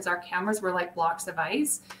all because our cameras were like blocks of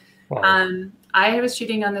ice. Wow. I was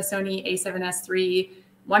shooting on the Sony a7S III.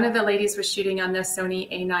 One of the ladies was shooting on the Sony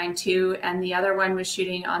a9 II, and the other one was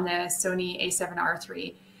shooting on the Sony a7R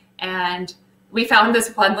III. And we found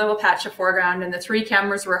this one little patch of foreground, and the 3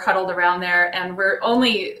 cameras were huddled around there. And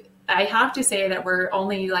I have to say that we're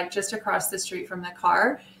only like just across the street from the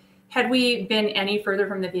car. Had we been any further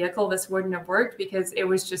from the vehicle, this wouldn't have worked because it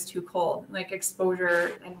was just too cold. Like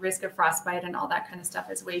exposure and risk of frostbite and all that kind of stuff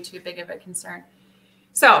is way too big of a concern.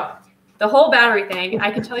 So the whole battery thing,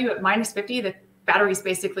 I can tell you at -50, the batteries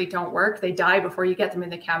basically don't work. They die before you get them in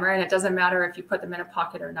the camera, and it doesn't matter if you put them in a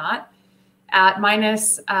pocket or not. At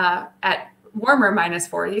warmer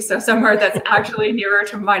 -40, so somewhere that's actually nearer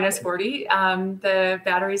to -40, the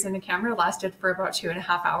batteries in the camera lasted for about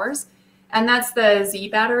 2.5 hours. And that's the Z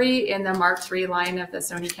battery in the Mark III line of the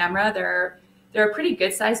Sony camera. They're a pretty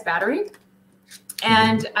good sized battery.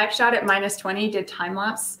 And I've shot at -20, did time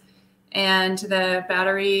lapse, and the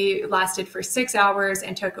battery lasted for 6 hours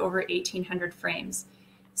and took over 1,800 frames.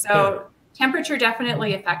 So temperature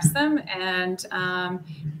definitely affects them. And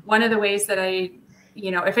one of the ways that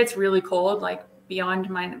if it's really cold, like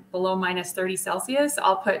below -30 Celsius,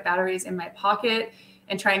 I'll put batteries in my pocket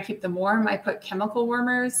and try and keep them warm. I put chemical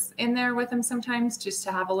warmers in there with them sometimes just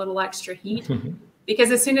to have a little extra heat,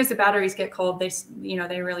 because as soon as the batteries get cold,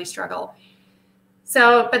 they really struggle.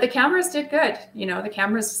 So, but the cameras did good. You know, the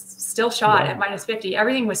cameras still shot at -50.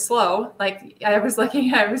 Everything was slow. Like I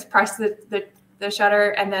was pressed the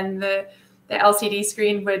shutter, and then the LCD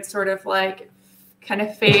screen would sort of like kind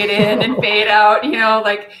of fade in and fade out, you know,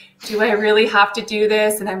 like, do I really have to do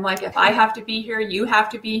this? And I'm like, if I have to be here, you have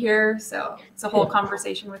to be here. So it's a whole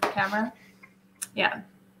conversation with the camera. Yeah.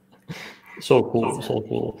 So cool, so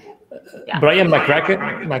cool. Yeah. Brian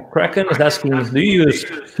McCracken is asking, do you use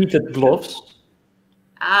heated gloves?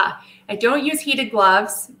 I don't use heated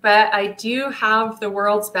gloves, but I do have the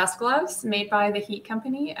world's best gloves made by the Heat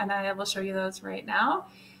Company, and I will show you those right now.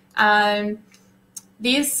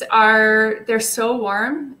 They're so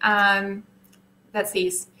warm. That's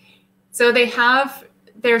these. So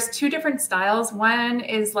there's 2 different styles. One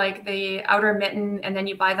is like the outer mitten, and then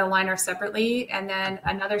you buy the liner separately. And then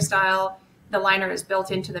another style, the liner is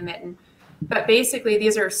built into the mitten. But basically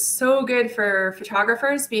these are so good for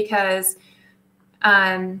photographers because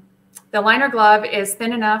the liner glove is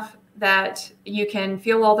thin enough that you can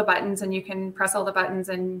feel all the buttons and you can press all the buttons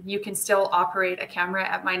and you can still operate a camera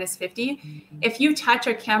at -50. If you touch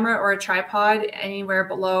a camera or a tripod anywhere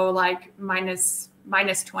below like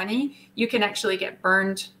 -20, you can actually get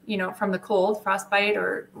burned, you know, from the cold, frostbite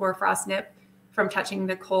or frost nip from touching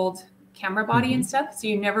the cold camera body and stuff. So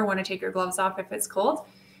you never want to take your gloves off if it's cold.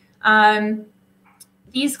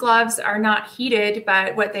 These gloves are not heated,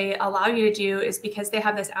 but what they allow you to do is because they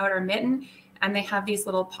have this outer mitten and they have these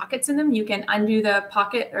little pockets in them, you can undo the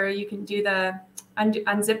pocket, or you can do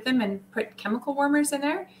unzip them and put chemical warmers in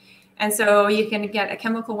there. And so you can get a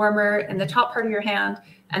chemical warmer in the top part of your hand,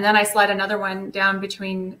 and then I slide another one down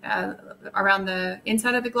between around the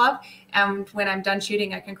inside of the glove. And when I'm done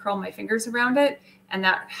shooting, I can curl my fingers around it, and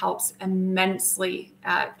that helps immensely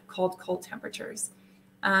at cold temperatures.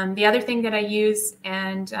 The other thing that I use,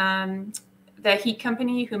 and the Heat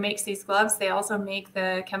Company who makes these gloves, they also make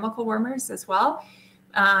the chemical warmers as well.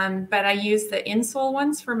 But I use the insole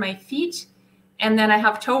ones for my feet, and then I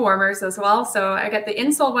have toe warmers as well. So I got the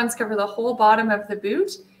insole ones cover the whole bottom of the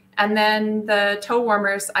boot, and then the toe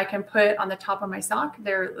warmers I can put on the top of my sock.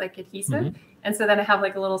 They're like adhesive. And so then I have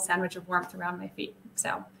like a little sandwich of warmth around my feet.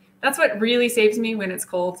 So that's what really saves me when it's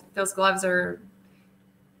cold. Those gloves are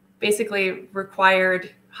basically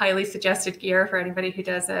required, highly suggested gear for anybody who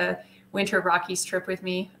does a winter Rockies trip with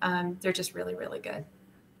me. They're just really, really good.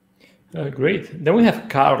 Great. Then we have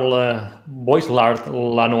Carl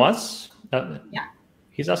Boislard-Lanois.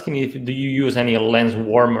 He's asking if do you use any lens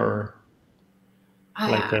warmer?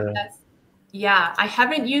 Yeah, I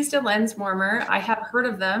haven't used a lens warmer. I have heard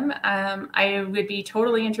of them. I would be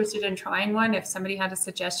totally interested in trying one if somebody had a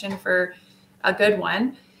suggestion for a good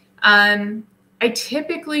one. I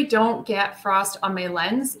typically don't get frost on my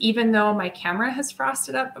lens, even though my camera has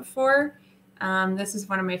frosted up before. This is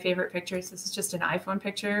one of my favorite pictures. This is just an iPhone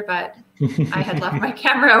picture, but I had left my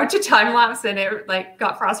camera out to time lapse and it like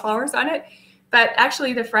got frost flowers on it. But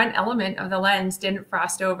actually the front element of the lens didn't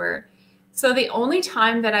frost over. So the only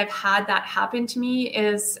time that I've had that happen to me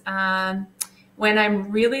is when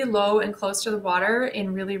I'm really low and close to the water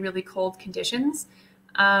in really, really cold conditions.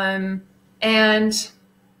 And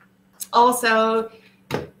also,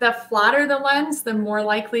 the flatter the lens, the more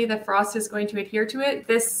likely the frost is going to adhere to it.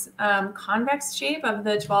 This convex shape of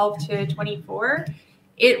the 12 to 24,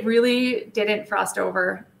 it really didn't frost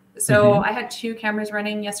over. So I had two cameras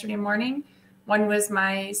running yesterday morning. One was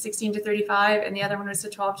my 16 to 35 and the other one was the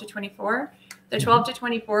 12 to 24. The 12 to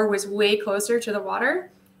 24 was way closer to the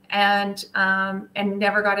water and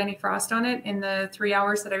never got any frost on it in the 3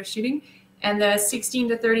 hours that I was shooting. And the 16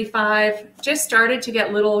 to 35 just started to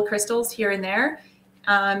get little crystals here and there.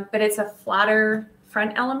 But it's a flatter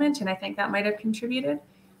front element, and I think that might have contributed.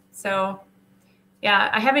 So yeah,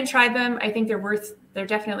 I haven't tried them. I think they're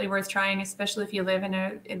definitely worth trying, especially if you live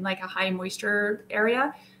in like a high moisture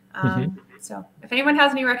area. So if anyone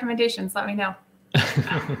has any recommendations, let me know.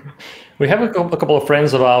 We have a couple of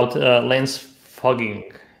friends about lens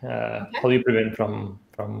fogging. How do you prevent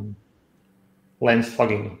from lens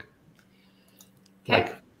fogging?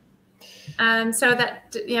 Okay. So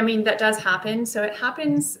that does happen. So it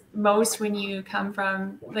happens most when you come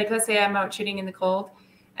from, like, let's say I'm out shooting in the cold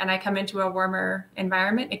and I come into a warmer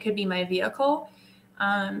environment. It could be my vehicle.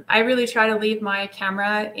 I really try to leave my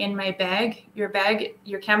camera in my bag. Your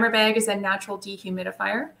camera bag is a natural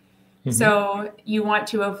dehumidifier. So you want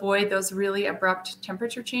to avoid those really abrupt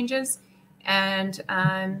temperature changes. And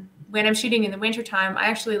when I'm shooting in the wintertime, I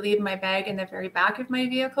actually leave my bag in the very back of my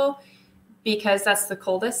vehicle because that's the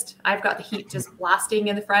coldest. I've got the heat just blasting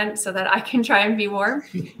in the front so that I can try and be warm.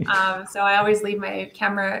 So I always leave my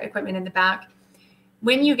camera equipment in the back.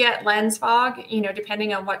 When you get lens fog,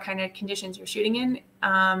 depending on what kind of conditions you're shooting in,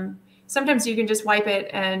 sometimes you can just wipe it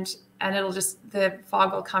and the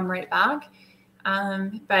fog will come right back.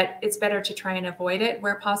 But it's better to try and avoid it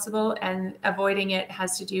where possible. And avoiding it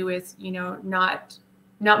has to do with, not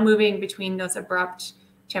moving between those abrupt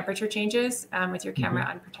temperature changes with your camera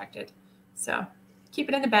unprotected. So keep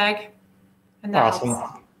it in the bag. And that awesome.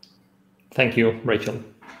 helps. Thank you, Rachel.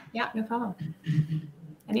 Yeah, no problem.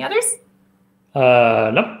 Any others?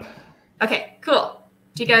 Nope. Okay, cool.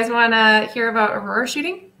 Do you guys want to hear about Aurora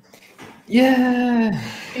shooting? Yeah.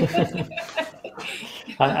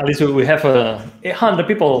 At least we have 800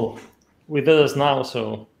 people with us now,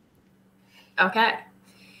 so. Okay.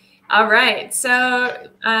 All right. So,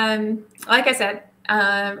 like I said,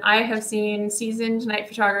 I have seen seasoned night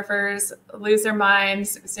photographers lose their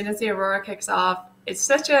minds as soon as the aurora kicks off. It's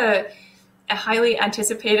such a highly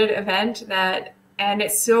anticipated event and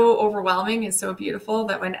it's so overwhelming and so beautiful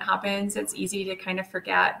that when it happens, it's easy to kind of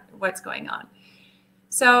forget what's going on.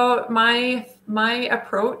 So my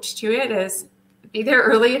approach to it is be there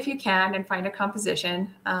early if you can and find a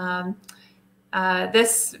composition.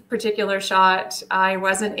 This particular shot, I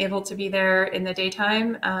wasn't able to be there in the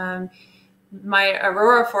daytime. My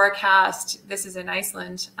aurora forecast, this is in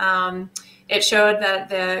Iceland, it showed that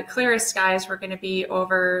the clearest skies were going to be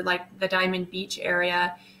over like the Diamond Beach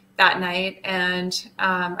area that night. And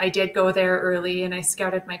I did go there early and I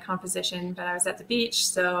scouted my composition, but I was at the beach,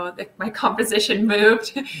 so my composition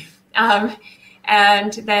moved.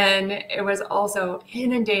 And then it was also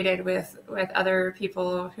inundated with other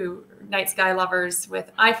people night sky lovers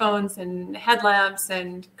with iPhones and headlamps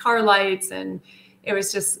and car lights. And it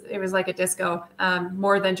was like a disco,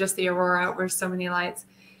 more than just the aurora, were so many lights.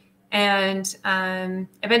 And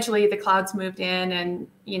eventually the clouds moved in and,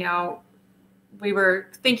 we were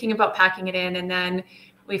thinking about packing it in. And then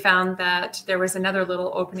we found that there was another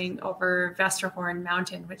little opening over Vesterhorn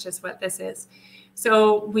Mountain, which is what this is.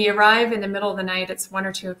 So we arrive in the middle of the night. It's 1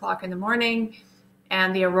 or 2 o'clock in the morning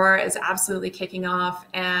and the aurora is absolutely kicking off.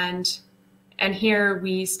 And here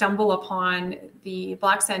we stumble upon the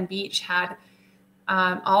Black Sand Beach had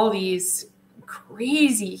all these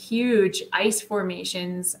crazy huge ice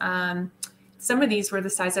formations. Some of these were the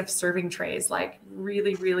size of serving trays, like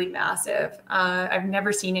really, really massive. I've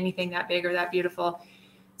never seen anything that big or that beautiful.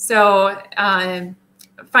 So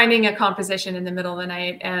finding a composition in the middle of the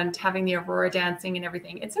night and having the aurora dancing and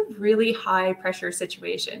everything, it's a really high pressure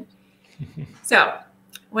situation. So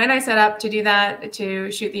when I set up to do that,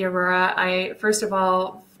 to shoot the aurora, first of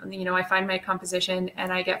all, I find my composition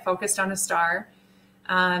and I get focused on a star.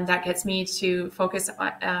 That gets me to focus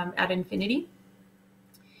at infinity.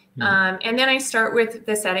 And then I start with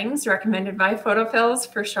the settings recommended by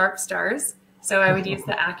PhotoPills for sharp stars. So I would use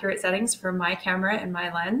the accurate settings for my camera and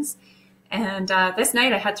my lens. And this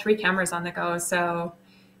night I had 3 cameras on the go. So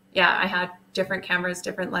yeah, I had different cameras,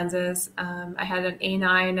 different lenses. I had an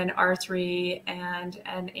A9, an R3, and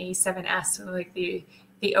an A7S, so like the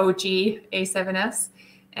OG A7S.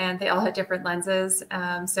 and they all had different lenses.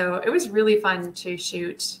 So it was really fun to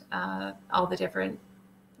shoot all the different,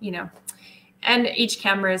 and each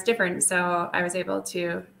camera is different. So I was able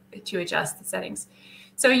to adjust the settings.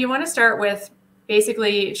 So you want to start with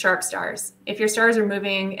basically sharp stars. If your stars are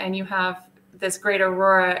moving and you have this great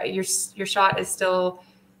aurora, your shot is still,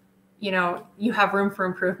 you have room for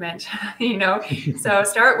improvement, So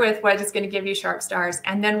start with what is going to give you sharp stars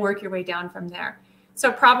and then work your way down from there.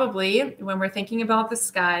 So probably when we're thinking about the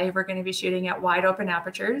sky, we're going to be shooting at wide open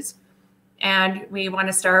apertures. And we want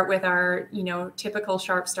to start with our, typical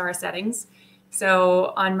sharp star settings.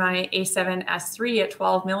 So on my A7S3 at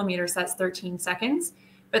 12 millimeters, that's 13 seconds.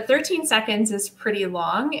 But 13 seconds is pretty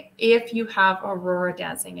long if you have aurora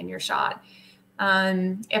dancing in your shot.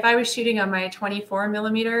 If I was shooting on my 24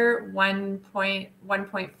 millimeter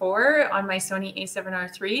 1.4 on my Sony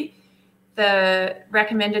A7R3, the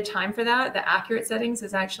recommended time for that, the accurate settings,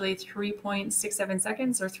 is actually 3.67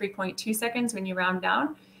 seconds or 3.2 seconds when you round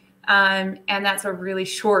down. And that's a really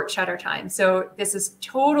short shutter time. So this is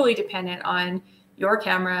totally dependent on your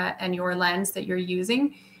camera and your lens that you're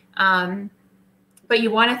using. But you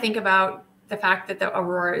want to think about the fact that the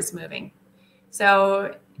aurora is moving.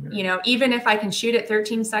 So, even if I can shoot at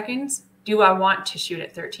 13 seconds, do I want to shoot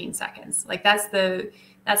at 13 seconds? Like that's the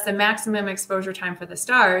maximum exposure time for the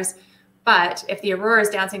stars. But if the aurora is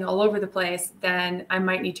dancing all over the place, then I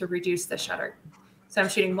might need to reduce the shutter. So I'm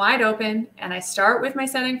shooting wide open and I start with my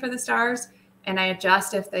setting for the stars and I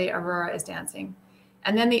adjust if the aurora is dancing.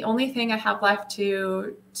 And then the only thing I have left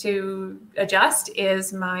to adjust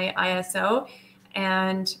is my ISO.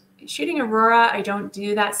 And shooting aurora, I don't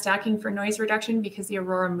do that stacking for noise reduction because the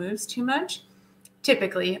aurora moves too much.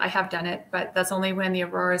 Typically, I have done it, but that's only when the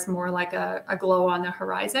aurora is more like a glow on the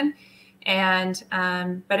horizon. And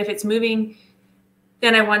but if it's moving,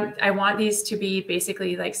 then I want these to be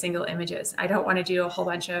basically like single images. I don't want to do a whole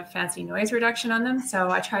bunch of fancy noise reduction on them.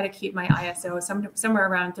 So I try to keep my ISO somewhere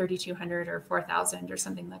around 3200 or 4000 or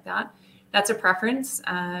something like that. That's a preference.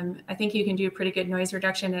 I think you can do pretty good noise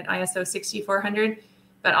reduction at ISO 6400.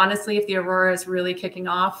 But honestly, if the aurora is really kicking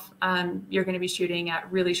off, you're going to be shooting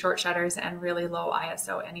at really short shutters and really low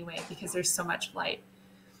ISO anyway, because there's so much light.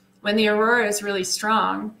 When the aurora is really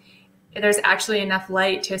strong, there's actually enough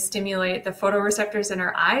light to stimulate the photoreceptors in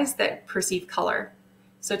our eyes that perceive color.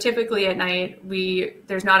 So typically at night,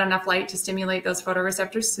 there's not enough light to stimulate those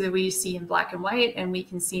photoreceptors, so we see in black and white and we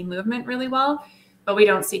can see movement really well, but we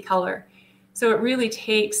don't see color. So it really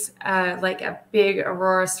takes like a big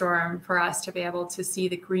aurora storm for us to be able to see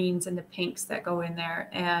the greens and the pinks that go in there.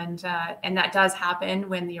 And that does happen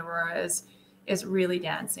when the aurora is really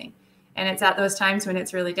dancing. And it's at those times when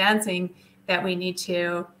it's really dancing that we need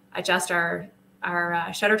to adjust our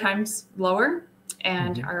shutter times lower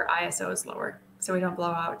and our ISOs lower so we don't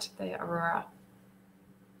blow out the aurora.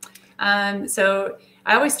 So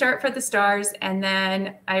I always start for the stars and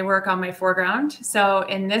then I work on my foreground. So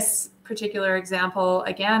in this particular example,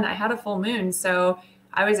 again, I had a full moon. So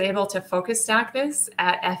I was able to focus stack this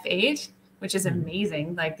at f8, which is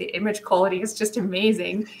amazing. Like the image quality is just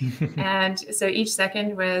amazing. And so each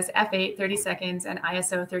second was f8, 30 seconds and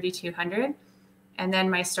ISO 3200. And then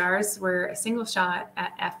my stars were a single shot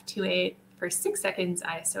at f2.8 for 6 seconds,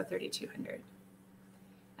 ISO 3200.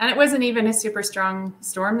 And it wasn't even a super strong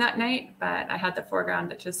storm that night, but I had the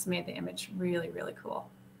foreground that just made the image really, really cool.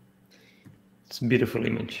 It's a beautiful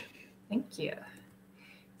image. Thank you.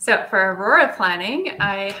 So for aurora planning,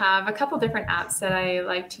 I have a couple different apps that I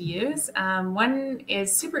like to use. One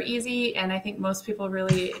is super easy, and I think most people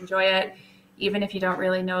really enjoy it, even if you don't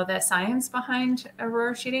really know the science behind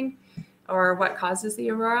aurora shooting or what causes the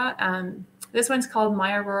aurora. This one's called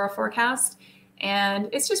My Aurora Forecast, and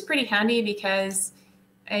it's just pretty handy because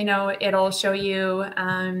it'll show you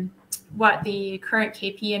what the current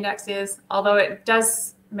KP index is, although it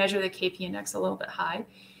does measure the KP index a little bit high.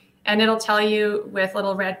 And it'll tell you with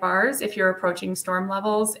little red bars if you're approaching storm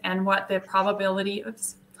levels and what the probability of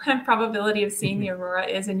seeing the aurora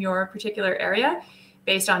is in your particular area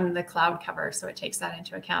based on the cloud cover. So it takes that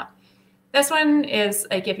into account. This one is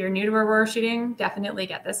like, if you're new to aurora shooting, definitely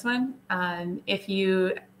get this one. If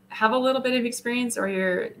you have a little bit of experience or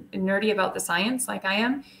you're nerdy about the science like I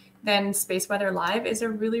am, then Space Weather Live is a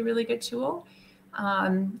really, really good tool.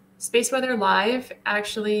 Space Weather Live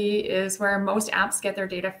actually is where most apps get their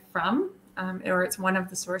data from, or it's one of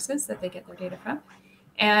the sources that they get their data from.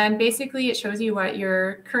 And basically it shows you what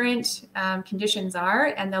your current conditions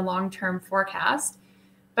are and the long-term forecast.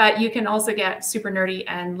 But you can also get super nerdy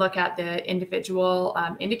and look at the individual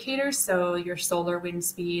indicators. So your solar wind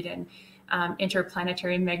speed and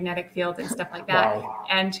interplanetary magnetic field and stuff like that. Wow.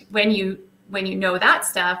 And when you when you know that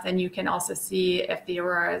stuff, then you can also see if the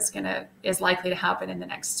aurora is likely to happen in the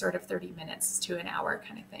next sort of 30 minutes to an hour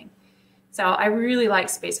kind of thing. So I really like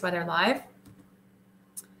Space Weather Live.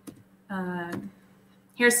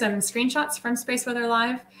 Here's some screenshots from Space Weather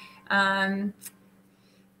Live.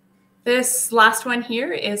 This last one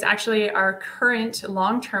here is actually our current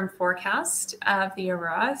long-term forecast of the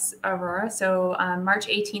aurora. So March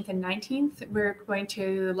 18th and 19th, we're going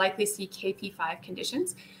to likely see KP5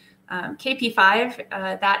 conditions. KP5,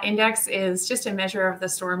 that index is just a measure of the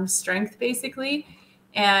storm's strength, basically.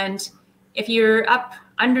 And if you're up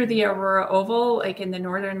under the aurora oval, like in the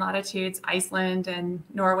northern latitudes, Iceland and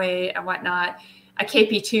Norway and whatnot, a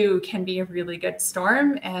KP2 can be a really good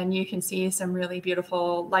storm, and you can see some really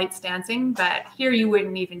beautiful lights dancing, but here you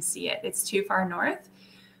wouldn't even see it. It's too far north.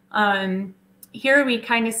 Here we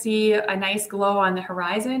kind of see a nice glow on the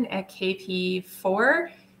horizon at KP4,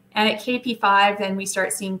 and at KP5, then we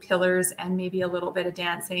start seeing pillars and maybe a little bit of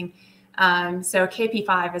dancing. So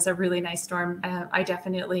KP5 is a really nice storm. I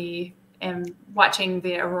definitely am watching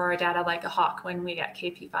the aurora data like a hawk when we get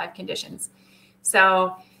KP5 conditions.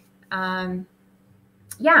 So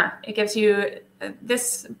yeah, it gives you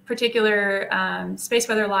this particular Space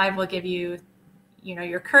Weather Live will give you,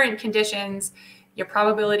 your current conditions, your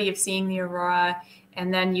probability of seeing the aurora,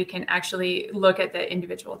 and then you can actually look at the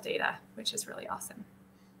individual data, which is really awesome.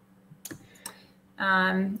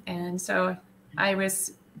 And so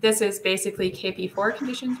this is basically KP4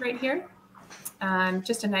 conditions right here.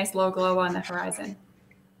 Just a nice low glow on the horizon.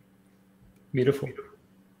 Beautiful.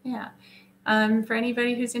 Yeah. For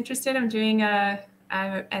anybody who's interested, I'm doing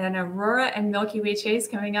an Aurora and Milky Way chase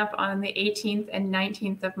coming up on the 18th and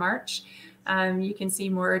 19th of March. You can see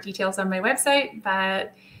more details on my website,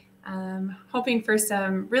 but hoping for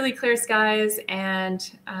some really clear skies and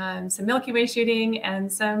some Milky Way shooting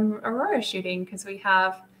and some Aurora shooting, because we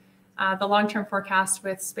have the long-term forecast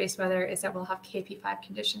with space weather is that we'll have KP5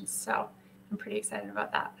 conditions. So I'm pretty excited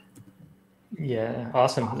about that. Yeah,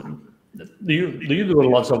 awesome. Do you do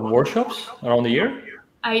lots of workshops around the year?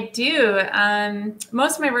 I do.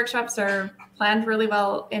 Most of my workshops are planned really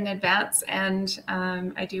well in advance, and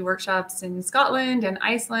I do workshops in Scotland and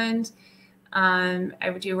Iceland. I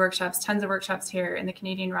would do tons of workshops here in the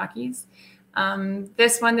Canadian Rockies.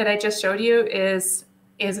 This one that I just showed you is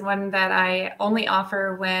one that I only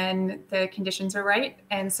offer when the conditions are right,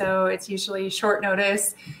 and so it's usually short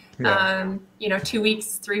notice. Yeah. 2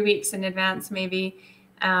 weeks, 3 weeks in advance, maybe,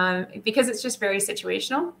 because it's just very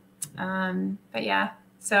situational. But yeah.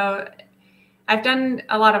 So I've done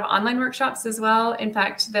a lot of online workshops as well. In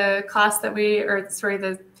fact, the class that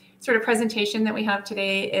the sort of presentation that we have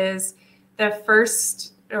today is the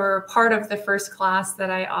first or part of the first class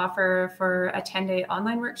that I offer for a 10-day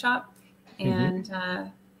online workshop. And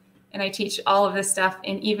I teach all of this stuff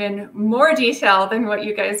in even more detail than what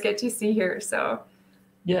you guys get to see here. So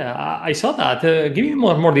yeah, I saw that. Give me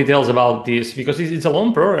more details about this, because it's a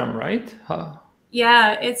long program, right?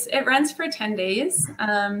 Yeah, it runs for 10 days.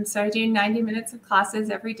 So I do 90 minutes of classes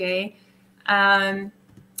every day. And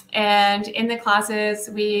in the classes,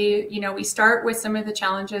 we start with some of the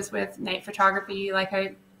challenges with night photography, like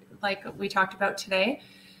we talked about today.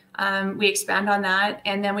 We expand on that,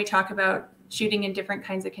 and then we talk about shooting in different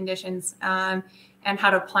kinds of conditions and how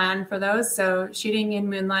to plan for those. So shooting in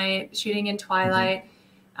moonlight, shooting in twilight,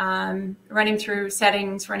 running through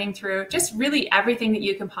settings, running through just really everything that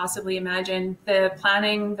you can possibly imagine, the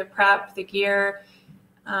planning, the prep, the gear.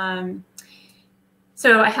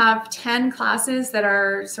 So I have 10 classes that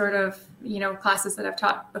are sort of, classes that I've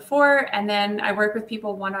taught before. And then I work with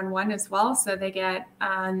people one-on-one as well. So they get,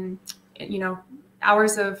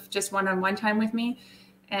 hours of just one-on-one time with me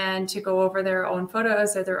and to go over their own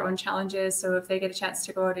photos or their own challenges. So if they get a chance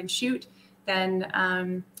to go out and shoot,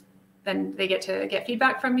 then they get to get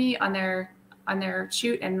feedback from me on their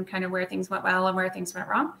shoot and kind of where things went well and where things went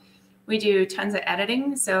wrong. We do tons of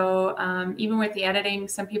editing. So even with the editing,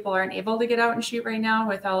 some people aren't able to get out and shoot right now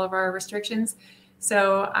with all of our restrictions.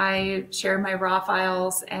 So I share my raw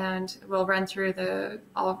files, and I'll run through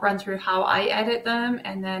how I edit them,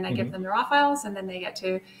 and then I give them the raw files, and then they get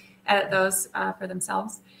to edit those for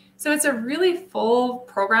themselves. So it's a really full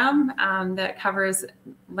program that covers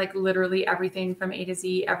like literally everything from A to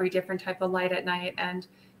Z, every different type of light at night and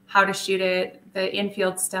how to shoot it, the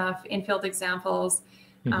infield stuff, infield examples,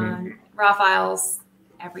 raw files,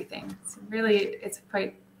 everything. So really, it's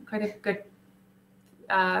quite a good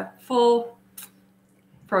full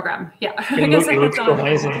program. Yeah, it looks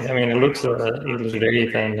amazing. I mean, it looks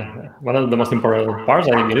great, and one of the most important parts,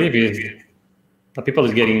 I believe, is that people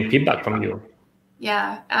is getting feedback from you.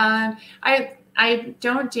 Yeah, I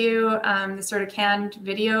don't do the sort of canned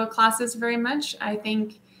video classes very much. I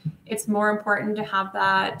think it's more important to have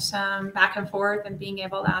that back and forth and being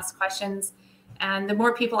able to ask questions. And the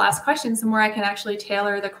more people ask questions, the more I can actually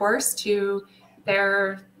tailor the course to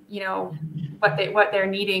their, you know, what they're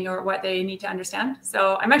needing or what they need to understand.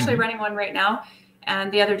 So I'm actually running one right now.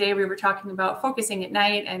 And the other day we were talking about focusing at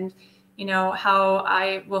night and, you know, how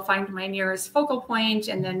I will find my nearest focal point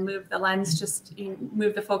and then move the lens, just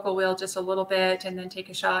move the focal wheel just a little bit and then take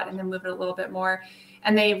a shot and then move it a little bit more.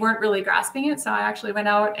 And they weren't really grasping it. So I actually went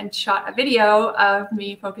out and shot a video of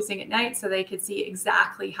me focusing at night so they could see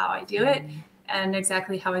exactly how I do it and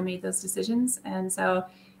exactly how I made those decisions. And so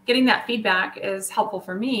getting that feedback is helpful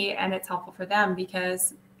for me and it's helpful for them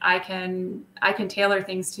because I can tailor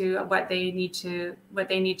things to what they need to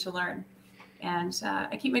learn. And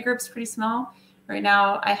I keep my groups pretty small. Right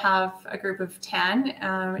now I have a group of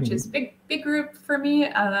 10, which is big group for me.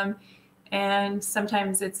 And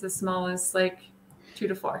sometimes it's as small as like 2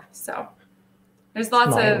 to 4. So there's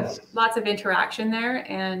lots of interaction there.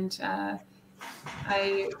 And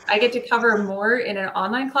I get to cover more in an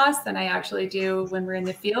online class than I actually do when we're in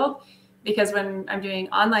the field. Because when I'm doing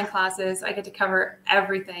online classes, I get to cover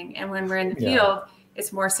everything. And when we're in the field,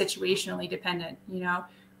 it's more situationally dependent. You know,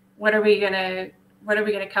 what are we gonna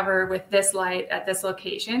cover with this light at this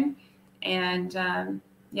location? And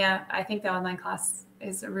I think the online class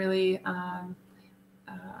is a really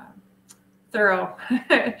thorough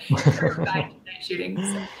guide to night shooting.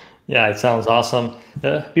 So. Yeah, it sounds awesome.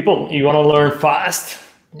 People, you want to learn fast?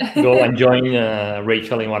 Go and join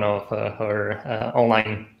Rachel in one of her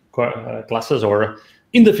online classes or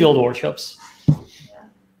in the field workshops. Yeah.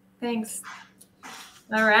 Thanks.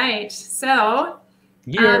 All right. So,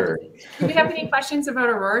 do we have any questions about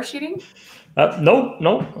Aurora shooting?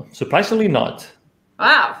 No, surprisingly not.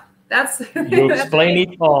 Wow, that's you explain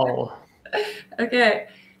it all. Okay,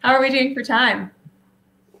 how are we doing for time?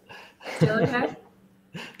 Still okay?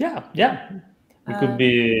 Yeah. We could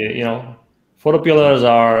be, you know, photopillars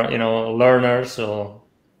are, you know, learners, so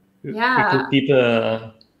we could keep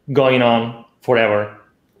going on forever.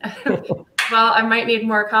 Well, I might need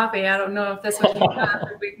more coffee. I don't know if this one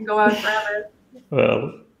we can go on forever.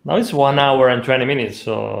 Well, now it's 1 hour and 20 minutes,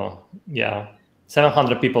 so yeah,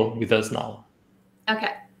 700 people with us now.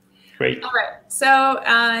 Okay. Great. All right. So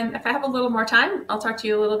if I have a little more time, I'll talk to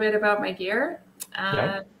you a little bit about my gear.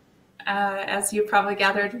 As you probably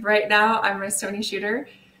gathered right now, I'm a Sony shooter.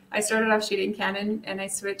 I started off shooting Canon and I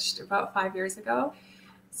switched about 5 years ago.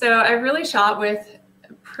 So I really shot with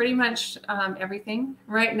pretty much everything.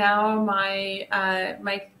 Right now, my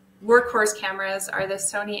workhorse cameras are the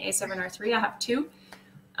Sony a7R III. I have 2.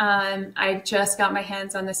 I just got my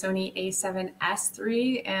hands on the Sony a7S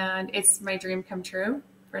III, and it's my dream come true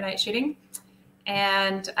for night shooting.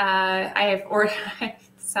 And I have ordered, it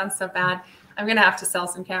sounds so bad, I'm gonna have to sell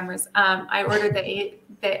some cameras. I ordered the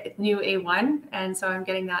new A1, and so I'm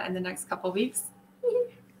getting that in the next couple of weeks.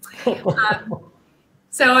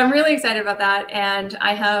 So I'm really excited about that, and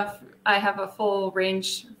I have a full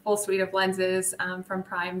suite of lenses from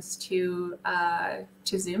primes to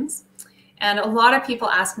zooms. And a lot of people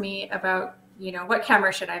ask me about, you know, what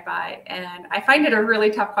camera should I buy? And I find it a really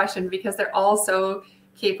tough question because they're all so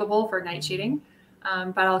capable for night shooting.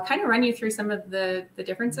 But I'll kind of run you through some of the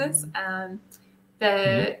differences.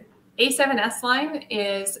 The A7S line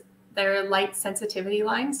is their light sensitivity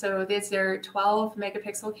line. So these are 12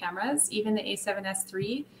 megapixel cameras. Even the a7S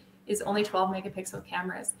III is only 12 megapixel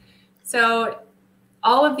cameras. So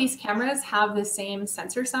all of these cameras have the same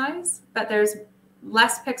sensor size, but there's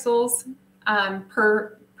less pixels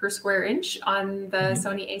per square inch on the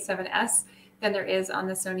Sony a7S than there is on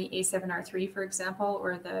the Sony a7R III, for example,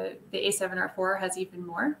 or the a7R IV has even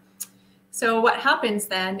more. So what happens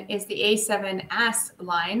then is the a7S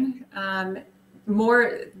line,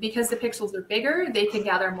 because the pixels are bigger, they can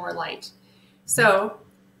gather more light. So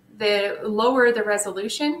the lower the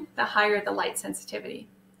resolution, the higher the light sensitivity.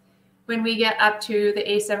 When we get up to the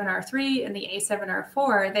a7R III and the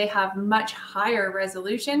a7R IV, they have much higher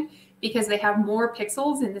resolution because they have more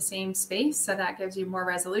pixels in the same space. So that gives you more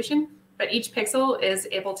resolution, but each pixel is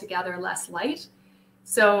able to gather less light.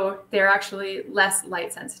 So they're actually less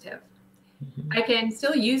light sensitive. I can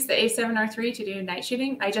still use the a7R III to do night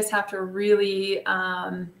shooting. I just have to really,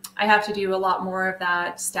 I have to do a lot more of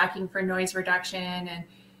that stacking for noise reduction,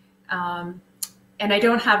 and I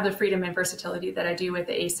don't have the freedom and versatility that I do with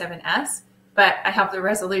the a7S, but I have the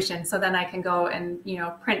resolution, so then I can go and, you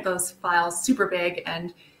know, print those files super big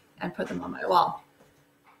and put them on my wall.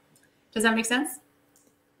 Does that make sense?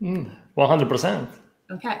 100%.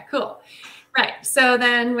 Okay, cool. Right. So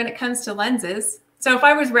then when it comes to lenses, So if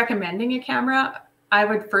I was recommending a camera, I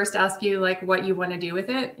would first ask you like what you want to do with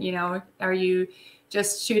it. You know, are you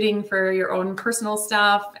just shooting for your own personal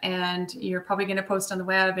stuff and you're probably going to post on the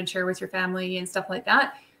web and share with your family and stuff like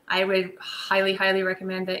that? I would highly, highly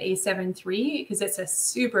recommend the A7 III because it's a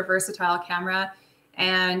super versatile camera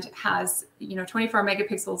and has, you know, 24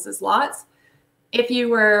 megapixels is lots. If you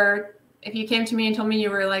came to me and told me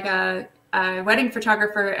you were like a wedding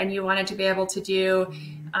photographer and you wanted to be able to do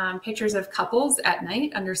pictures of couples at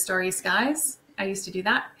night under starry skies, I used to do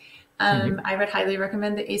that. I would highly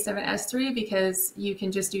recommend the A7S III because you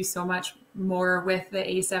can just do so much more with the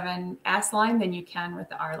A7S line than you can with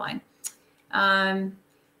the R line.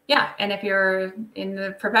 Yeah, and if you're in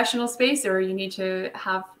the professional space or you need to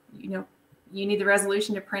have, you know, you need the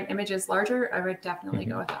resolution to print images larger, I would definitely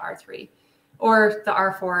go with the R3 or the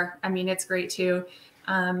R4. I mean, it's great too.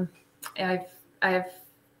 I've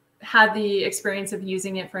had the experience of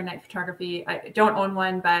using it for night photography. I don't own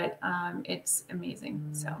one, but it's amazing.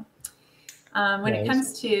 So when it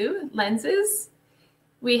comes to lenses,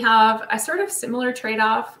 we have a sort of similar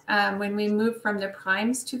trade-off when we move from the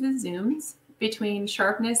primes to the zooms between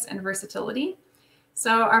sharpness and versatility.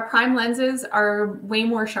 So our prime lenses are way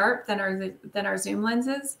more sharp than our zoom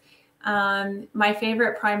lenses. My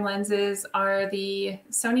favorite prime lenses are the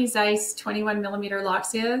Sony Zeiss 21 millimeter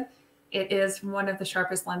Loxia. It is one of the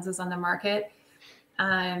sharpest lenses on the market.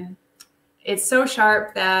 It's so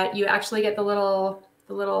sharp that you actually get the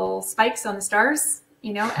little spikes on the stars,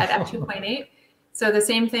 you know, at f2.8. So the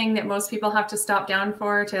same thing that most people have to stop down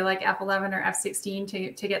for to like f11 or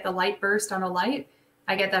f16 to get the light burst on a light,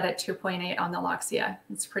 I get that at 2.8 on the Loxia.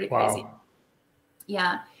 It's pretty crazy.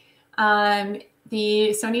 Yeah. The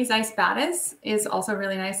Sony Zeiss Batis is also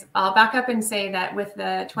really nice. I'll back up and say that with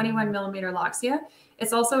the 21 millimeter Loxia,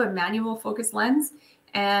 it's also a manual focus lens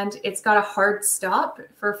and it's got a hard stop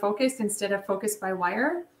for focus instead of focus by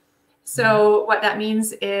wire. So what that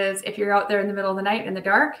means is if you're out there in the middle of the night in the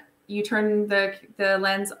dark, you turn the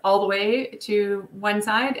lens all the way to one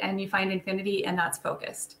side and you find infinity and that's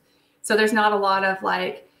focused. So there's not a lot of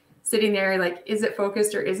like sitting there like, is it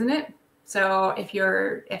focused or isn't it? So if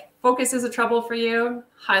focus is a trouble for you,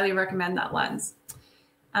 highly recommend that lens.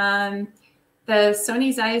 The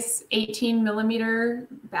Sony Zeiss 18 millimeter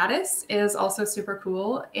Batis is also super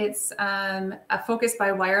cool. It's a focus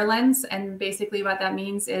by wire lens. And basically what that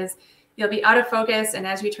means is you'll be out of focus. And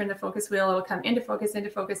as you turn the focus wheel, it'll come into focus, into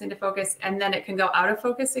focus, into focus. And then it can go out of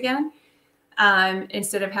focus again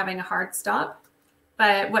instead of having a hard stop.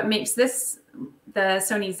 But what makes the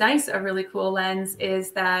Sony Zeiss a really cool lens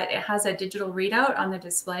is that it has a digital readout on the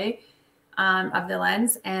display of the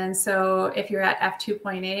lens. And so if you're at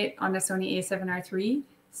f2.8 on the Sony A7R III,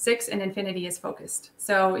 6 and infinity is focused.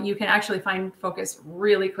 So you can actually find focus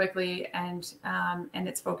really quickly and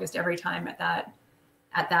it's focused every time at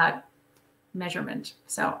that measurement.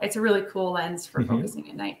 So it's a really cool lens for focusing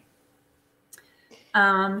at night.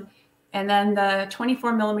 And then the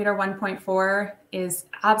 24 millimeter 1.4 is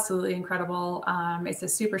absolutely incredible. It's a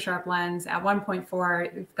super sharp lens. At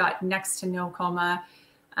 1.4, we've got next to no coma.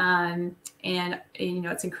 And you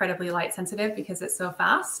know, it's incredibly light sensitive because it's so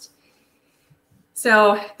fast.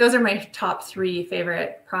 So those are my top 3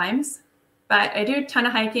 favorite primes. But I do a ton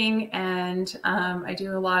of hiking and I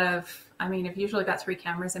do a lot of, I mean, I've usually got 3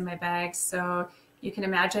 cameras in my bag. So you can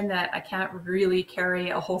imagine that I can't really carry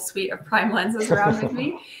a whole suite of prime lenses around with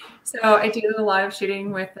me. So I do a lot of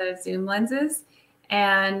shooting with the zoom lenses.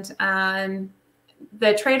 And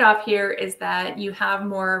the trade-off here is that you have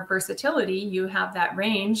more versatility. You have that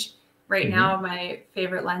range. Right now, my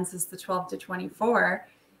favorite lens is the 12 to 24.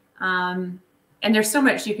 And there's so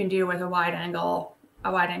much you can do with a wide angle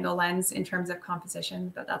lens in terms of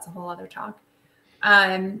composition, but that's a whole other talk.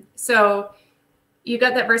 So you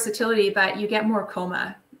got that versatility, but you get more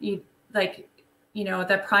coma. You know,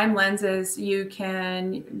 the prime lenses, you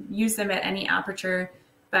can use them at any aperture,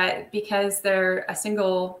 but because they're a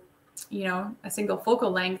single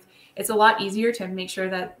focal length, it's a lot easier to make sure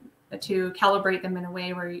that to calibrate them in a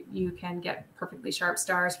way where you can get perfectly sharp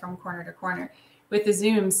stars from corner to corner. With the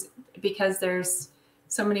zooms, because there's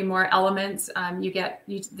so many more elements,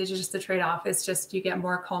 there's just the trade-off. It's just you get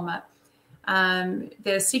more coma.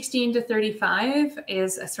 The 16 to 35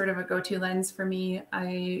 is a sort of a go-to lens for me.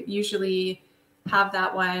 I usually have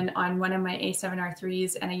that one on one of my A7R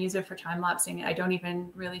IIIs and I use it for time lapsing. I don't even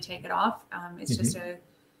really take it off. It's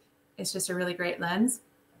just a really great lens.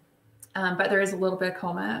 But there is a little bit of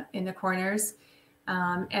coma in the corners.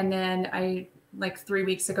 And then I, like 3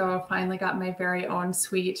 weeks ago, finally got my very own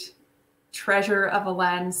sweet treasure of a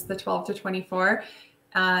lens, the 12 to 24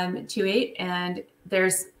 2.8. And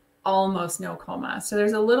there's almost no coma. So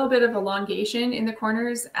there's a little bit of elongation in the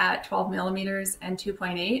corners at 12 millimeters and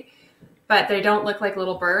 2.8, but they don't look like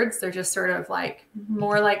little birds. They're just sort of like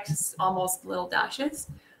more like almost little dashes.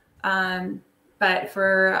 But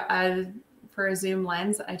for a zoom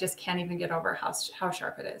lens, I just can't even get over how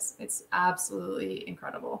sharp it is. It's absolutely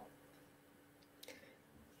incredible.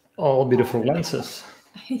 All beautiful lenses.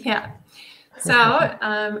 Yeah. So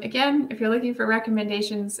again, if you're looking for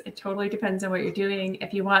recommendations, it totally depends on what you're doing.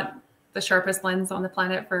 If you want the sharpest lens on the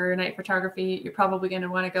planet for night photography, you're probably going to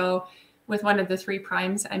want to go with one of the 3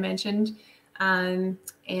 primes I mentioned. And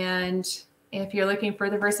if you're looking for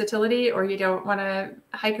the versatility, or you don't want to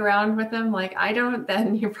hike around with them like I don't,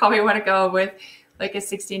 then you probably want to go with like a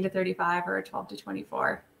 16 to 35 or a 12 to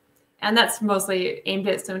 24. And that's mostly aimed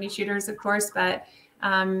at Sony shooters, of course, but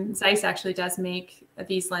Zeiss actually does make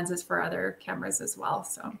these lenses for other cameras as well.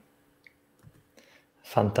 So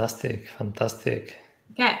fantastic.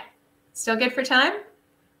 Okay, still good for time?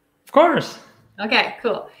 Of course. Okay,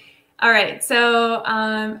 cool. All right, so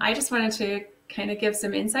I just wanted to kind of give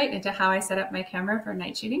some insight into how I set up my camera for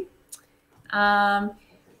night shooting.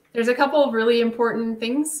 There's a couple of really important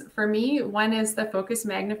things for me. One is the focus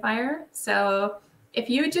magnifier. So if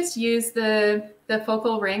you just use the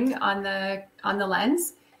focal ring on the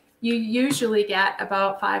lens, you usually get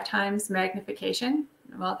about 5 times magnification.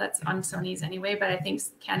 Well, that's on Sony's anyway, but I think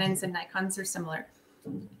Canons and Nikons are similar.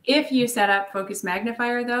 If you set up focus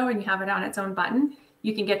magnifier though, and you have it on its own button,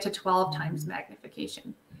 you can get to 12 times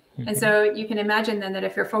magnification. And so you can imagine then that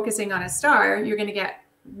if you're focusing on a star, you're going to get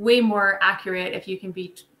way more accurate if you can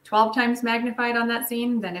be 12 times magnified on that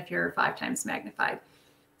scene than if you're 5 times magnified.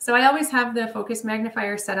 So I always have the focus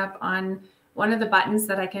magnifier set up on one of the buttons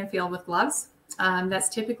that I can feel with gloves. That's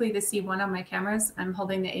typically the C1 on my cameras. I'm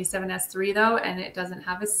holding the A7S III though, and it doesn't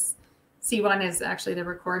have a C1 is actually the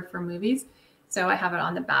record for movies. So I have it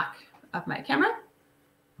on the back of my camera.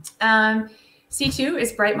 C2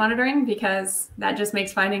 is bright monitoring because that just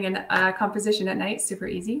makes finding a composition at night super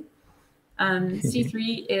easy.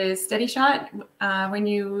 C3 is steady shot. When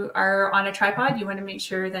you are on a tripod, you want to make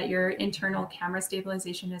sure that your internal camera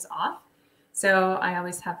stabilization is off. So I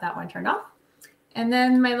always have that one turned off. And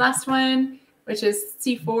then my last one, which is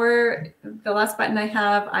C4, the last button I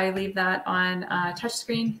have, I leave that on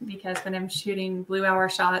touchscreen because when I'm shooting blue hour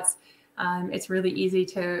shots, it's really easy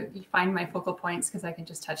to find my focal points because I can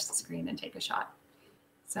just touch the screen and take a shot.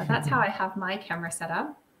 So that's how I have my camera set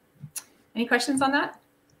up. Any questions on that?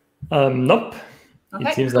 Nope. Okay,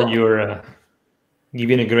 it seems cool. that you're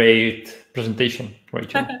giving a great presentation,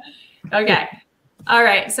 Rachel. Okay. All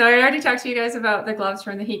right. So I already talked to you guys about the gloves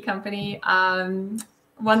from the Heat Company.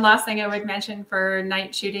 One last thing I would mention for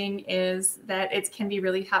night shooting is that it can be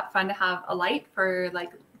really fun to have a light for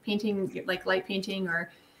like painting, like light painting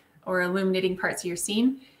or illuminating parts of your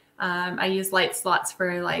scene. I use light slots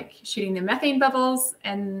for like shooting the methane bubbles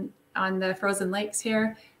and on the frozen lakes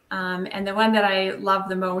here. And the one that I love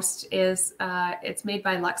the most is it's made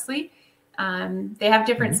by Luxley. They have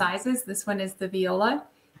different sizes. This one is the Viola,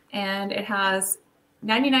 and it has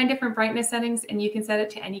 99 different brightness settings, and you can set it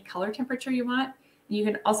to any color temperature you want. You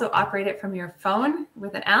can also operate it from your phone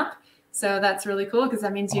with an app. So that's really cool because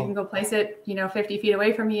that means you can go place it, 50 feet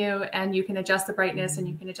away from you, and you can adjust the brightness and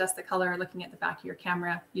you can adjust the color looking at the back of your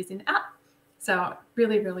camera using the app. So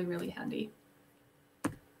really, really, really handy.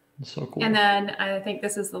 So cool. And then I think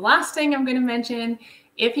this is the last thing I'm going to mention.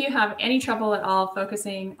 If you have any trouble at all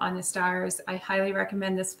focusing on the stars, I highly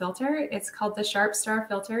recommend this filter. It's called the Sharp Star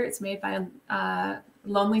filter. It's made by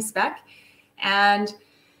Lonely Spec. And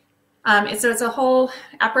it's a whole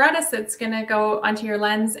apparatus that's going to go onto your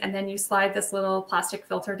lens, and then you slide this little plastic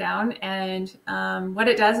filter down. And what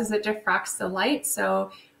it does is it diffracts the light.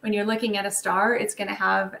 So when you're looking at a star, it's going to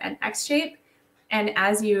have an X shape. And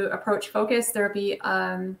as you approach focus, there'll be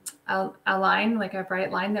a line, like a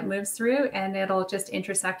bright line that moves through, and it'll just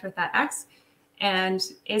intersect with that X. And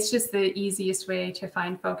it's just the easiest way to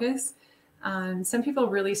find focus. Some people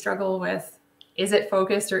really struggle with, is it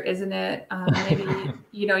focused or isn't it? Maybe,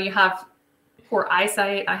 you have poor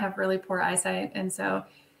eyesight. I have really poor eyesight. And so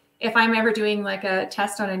if I'm ever doing like a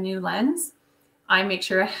test on a new lens, I make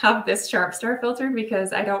sure I have this Sharp Star filter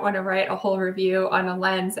because I don't want to write a whole review on a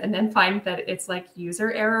lens and then find that it's like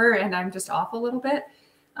user error and I'm just off a little bit.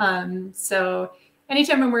 So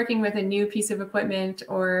anytime I'm working with a new piece of equipment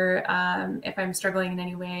or if I'm struggling in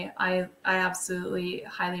any way, I absolutely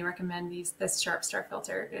highly recommend this Sharp Star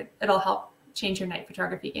filter. It'll help change your night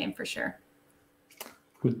photography game for sure.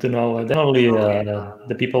 Good to know. Definitely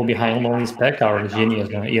the people behind Lonely Spec are genius.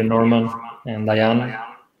 Ian Norman and Diane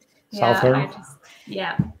Southern.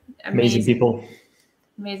 Yeah, amazing people.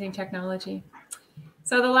 Amazing technology.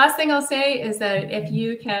 So the last thing I'll say is that if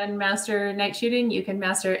you can master night shooting, you can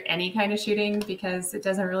master any kind of shooting, because it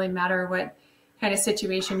doesn't really matter what kind of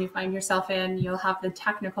situation you find yourself in. You'll have the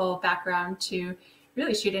technical background to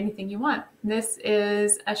really shoot anything you want. This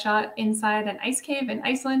is a shot inside an ice cave in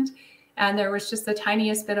Iceland, and there was just the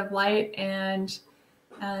tiniest bit of light, and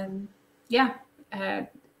yeah,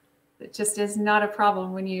 it just is not a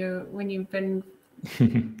problem when you've been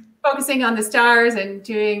focusing on the stars and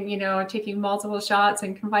doing, taking multiple shots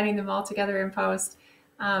and combining them all together in post.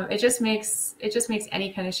 It just makes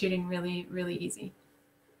any kind of shooting really, really easy.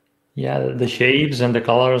 Yeah, the shapes and the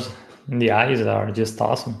colors in the eyes are just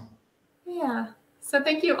awesome. Yeah. So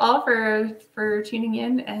thank you all for tuning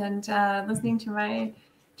in and listening to my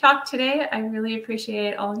talk today. I really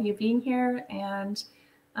appreciate all of you being here, and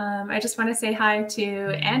I just want to say hi to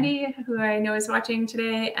Andy, who I know is watching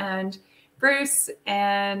today, and Bruce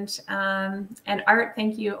and Art.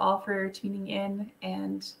 Thank you all for tuning in,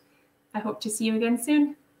 and I hope to see you again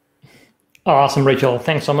soon. Awesome, Rachel.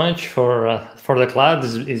 Thanks so much for the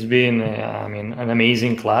class. It's been, an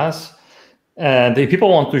amazing class. If people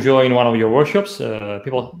want to join one of your workshops,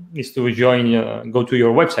 people need to join. Go to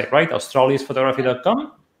your website, right?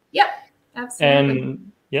 australisphotography.com. Yep, absolutely.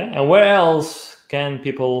 And where else can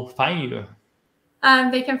people find you?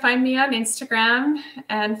 They can find me on Instagram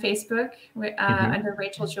and Facebook under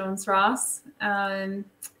Rachel Jones Ross,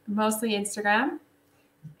 mostly Instagram.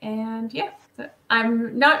 And yeah,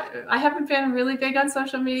 I haven't been really big on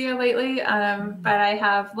social media lately, but I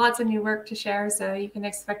have lots of new work to share. So you can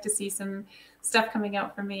expect to see some stuff coming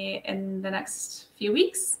out from me in the next few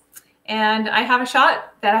weeks. And I have a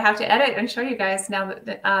shot that I have to edit and show you guys now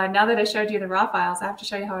that I showed you the raw files. I have to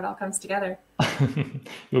show you how it all comes together.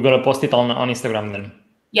 You're going to post it on Instagram then?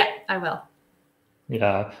 Yeah, I will.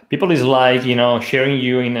 Yeah, people is like, sharing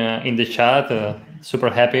you in the chat. Super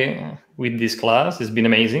happy with this class. It's been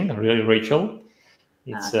amazing, really, Rachel.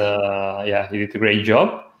 It's you did a great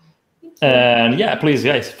job. And yeah, please,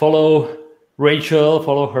 guys, follow Rachel,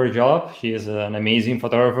 follow her job. She is an amazing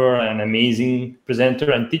photographer, an amazing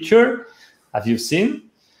presenter and teacher, as you've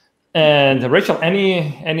seen. And Rachel,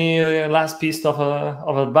 any last piece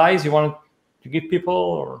of advice you want to give people?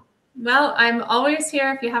 Or? Well, I'm always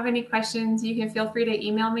here. If you have any questions, you can feel free to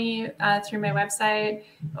email me through my website,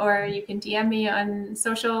 or you can DM me on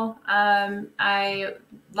social. I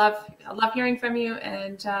love hearing from you,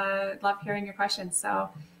 and love hearing your questions. So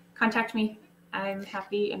contact me. I'm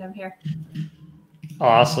happy and I'm here.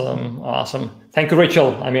 Awesome. Thank you,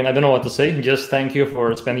 Rachel. I don't know what to say. Just thank you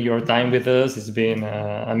for spending your time with us. It's been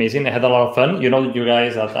amazing. I had a lot of fun. You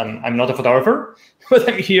guys, that I'm not a photographer, but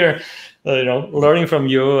I'm here, learning from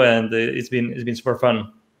you, and it's been super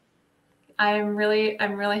fun. I'm really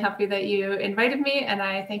happy that you invited me, and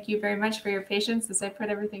I thank you very much for your patience as I put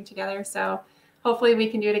everything together. So hopefully we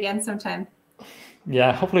can do it again sometime.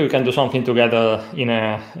 Yeah, hopefully we can do something together in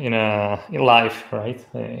live, right?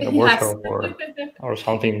 In a workshop or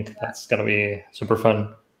something. That's gonna be super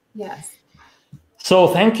fun. Yes. So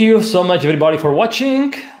thank you so much, everybody, for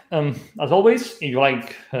watching. As always, if you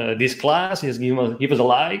like this class, just give us a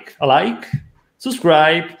like,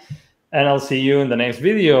 subscribe, and I'll see you in the next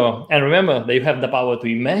video. And remember that you have the power to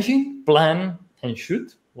imagine, plan, and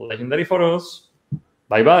shoot legendary photos.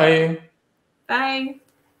 Bye-bye. Bye.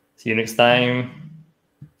 See you next time.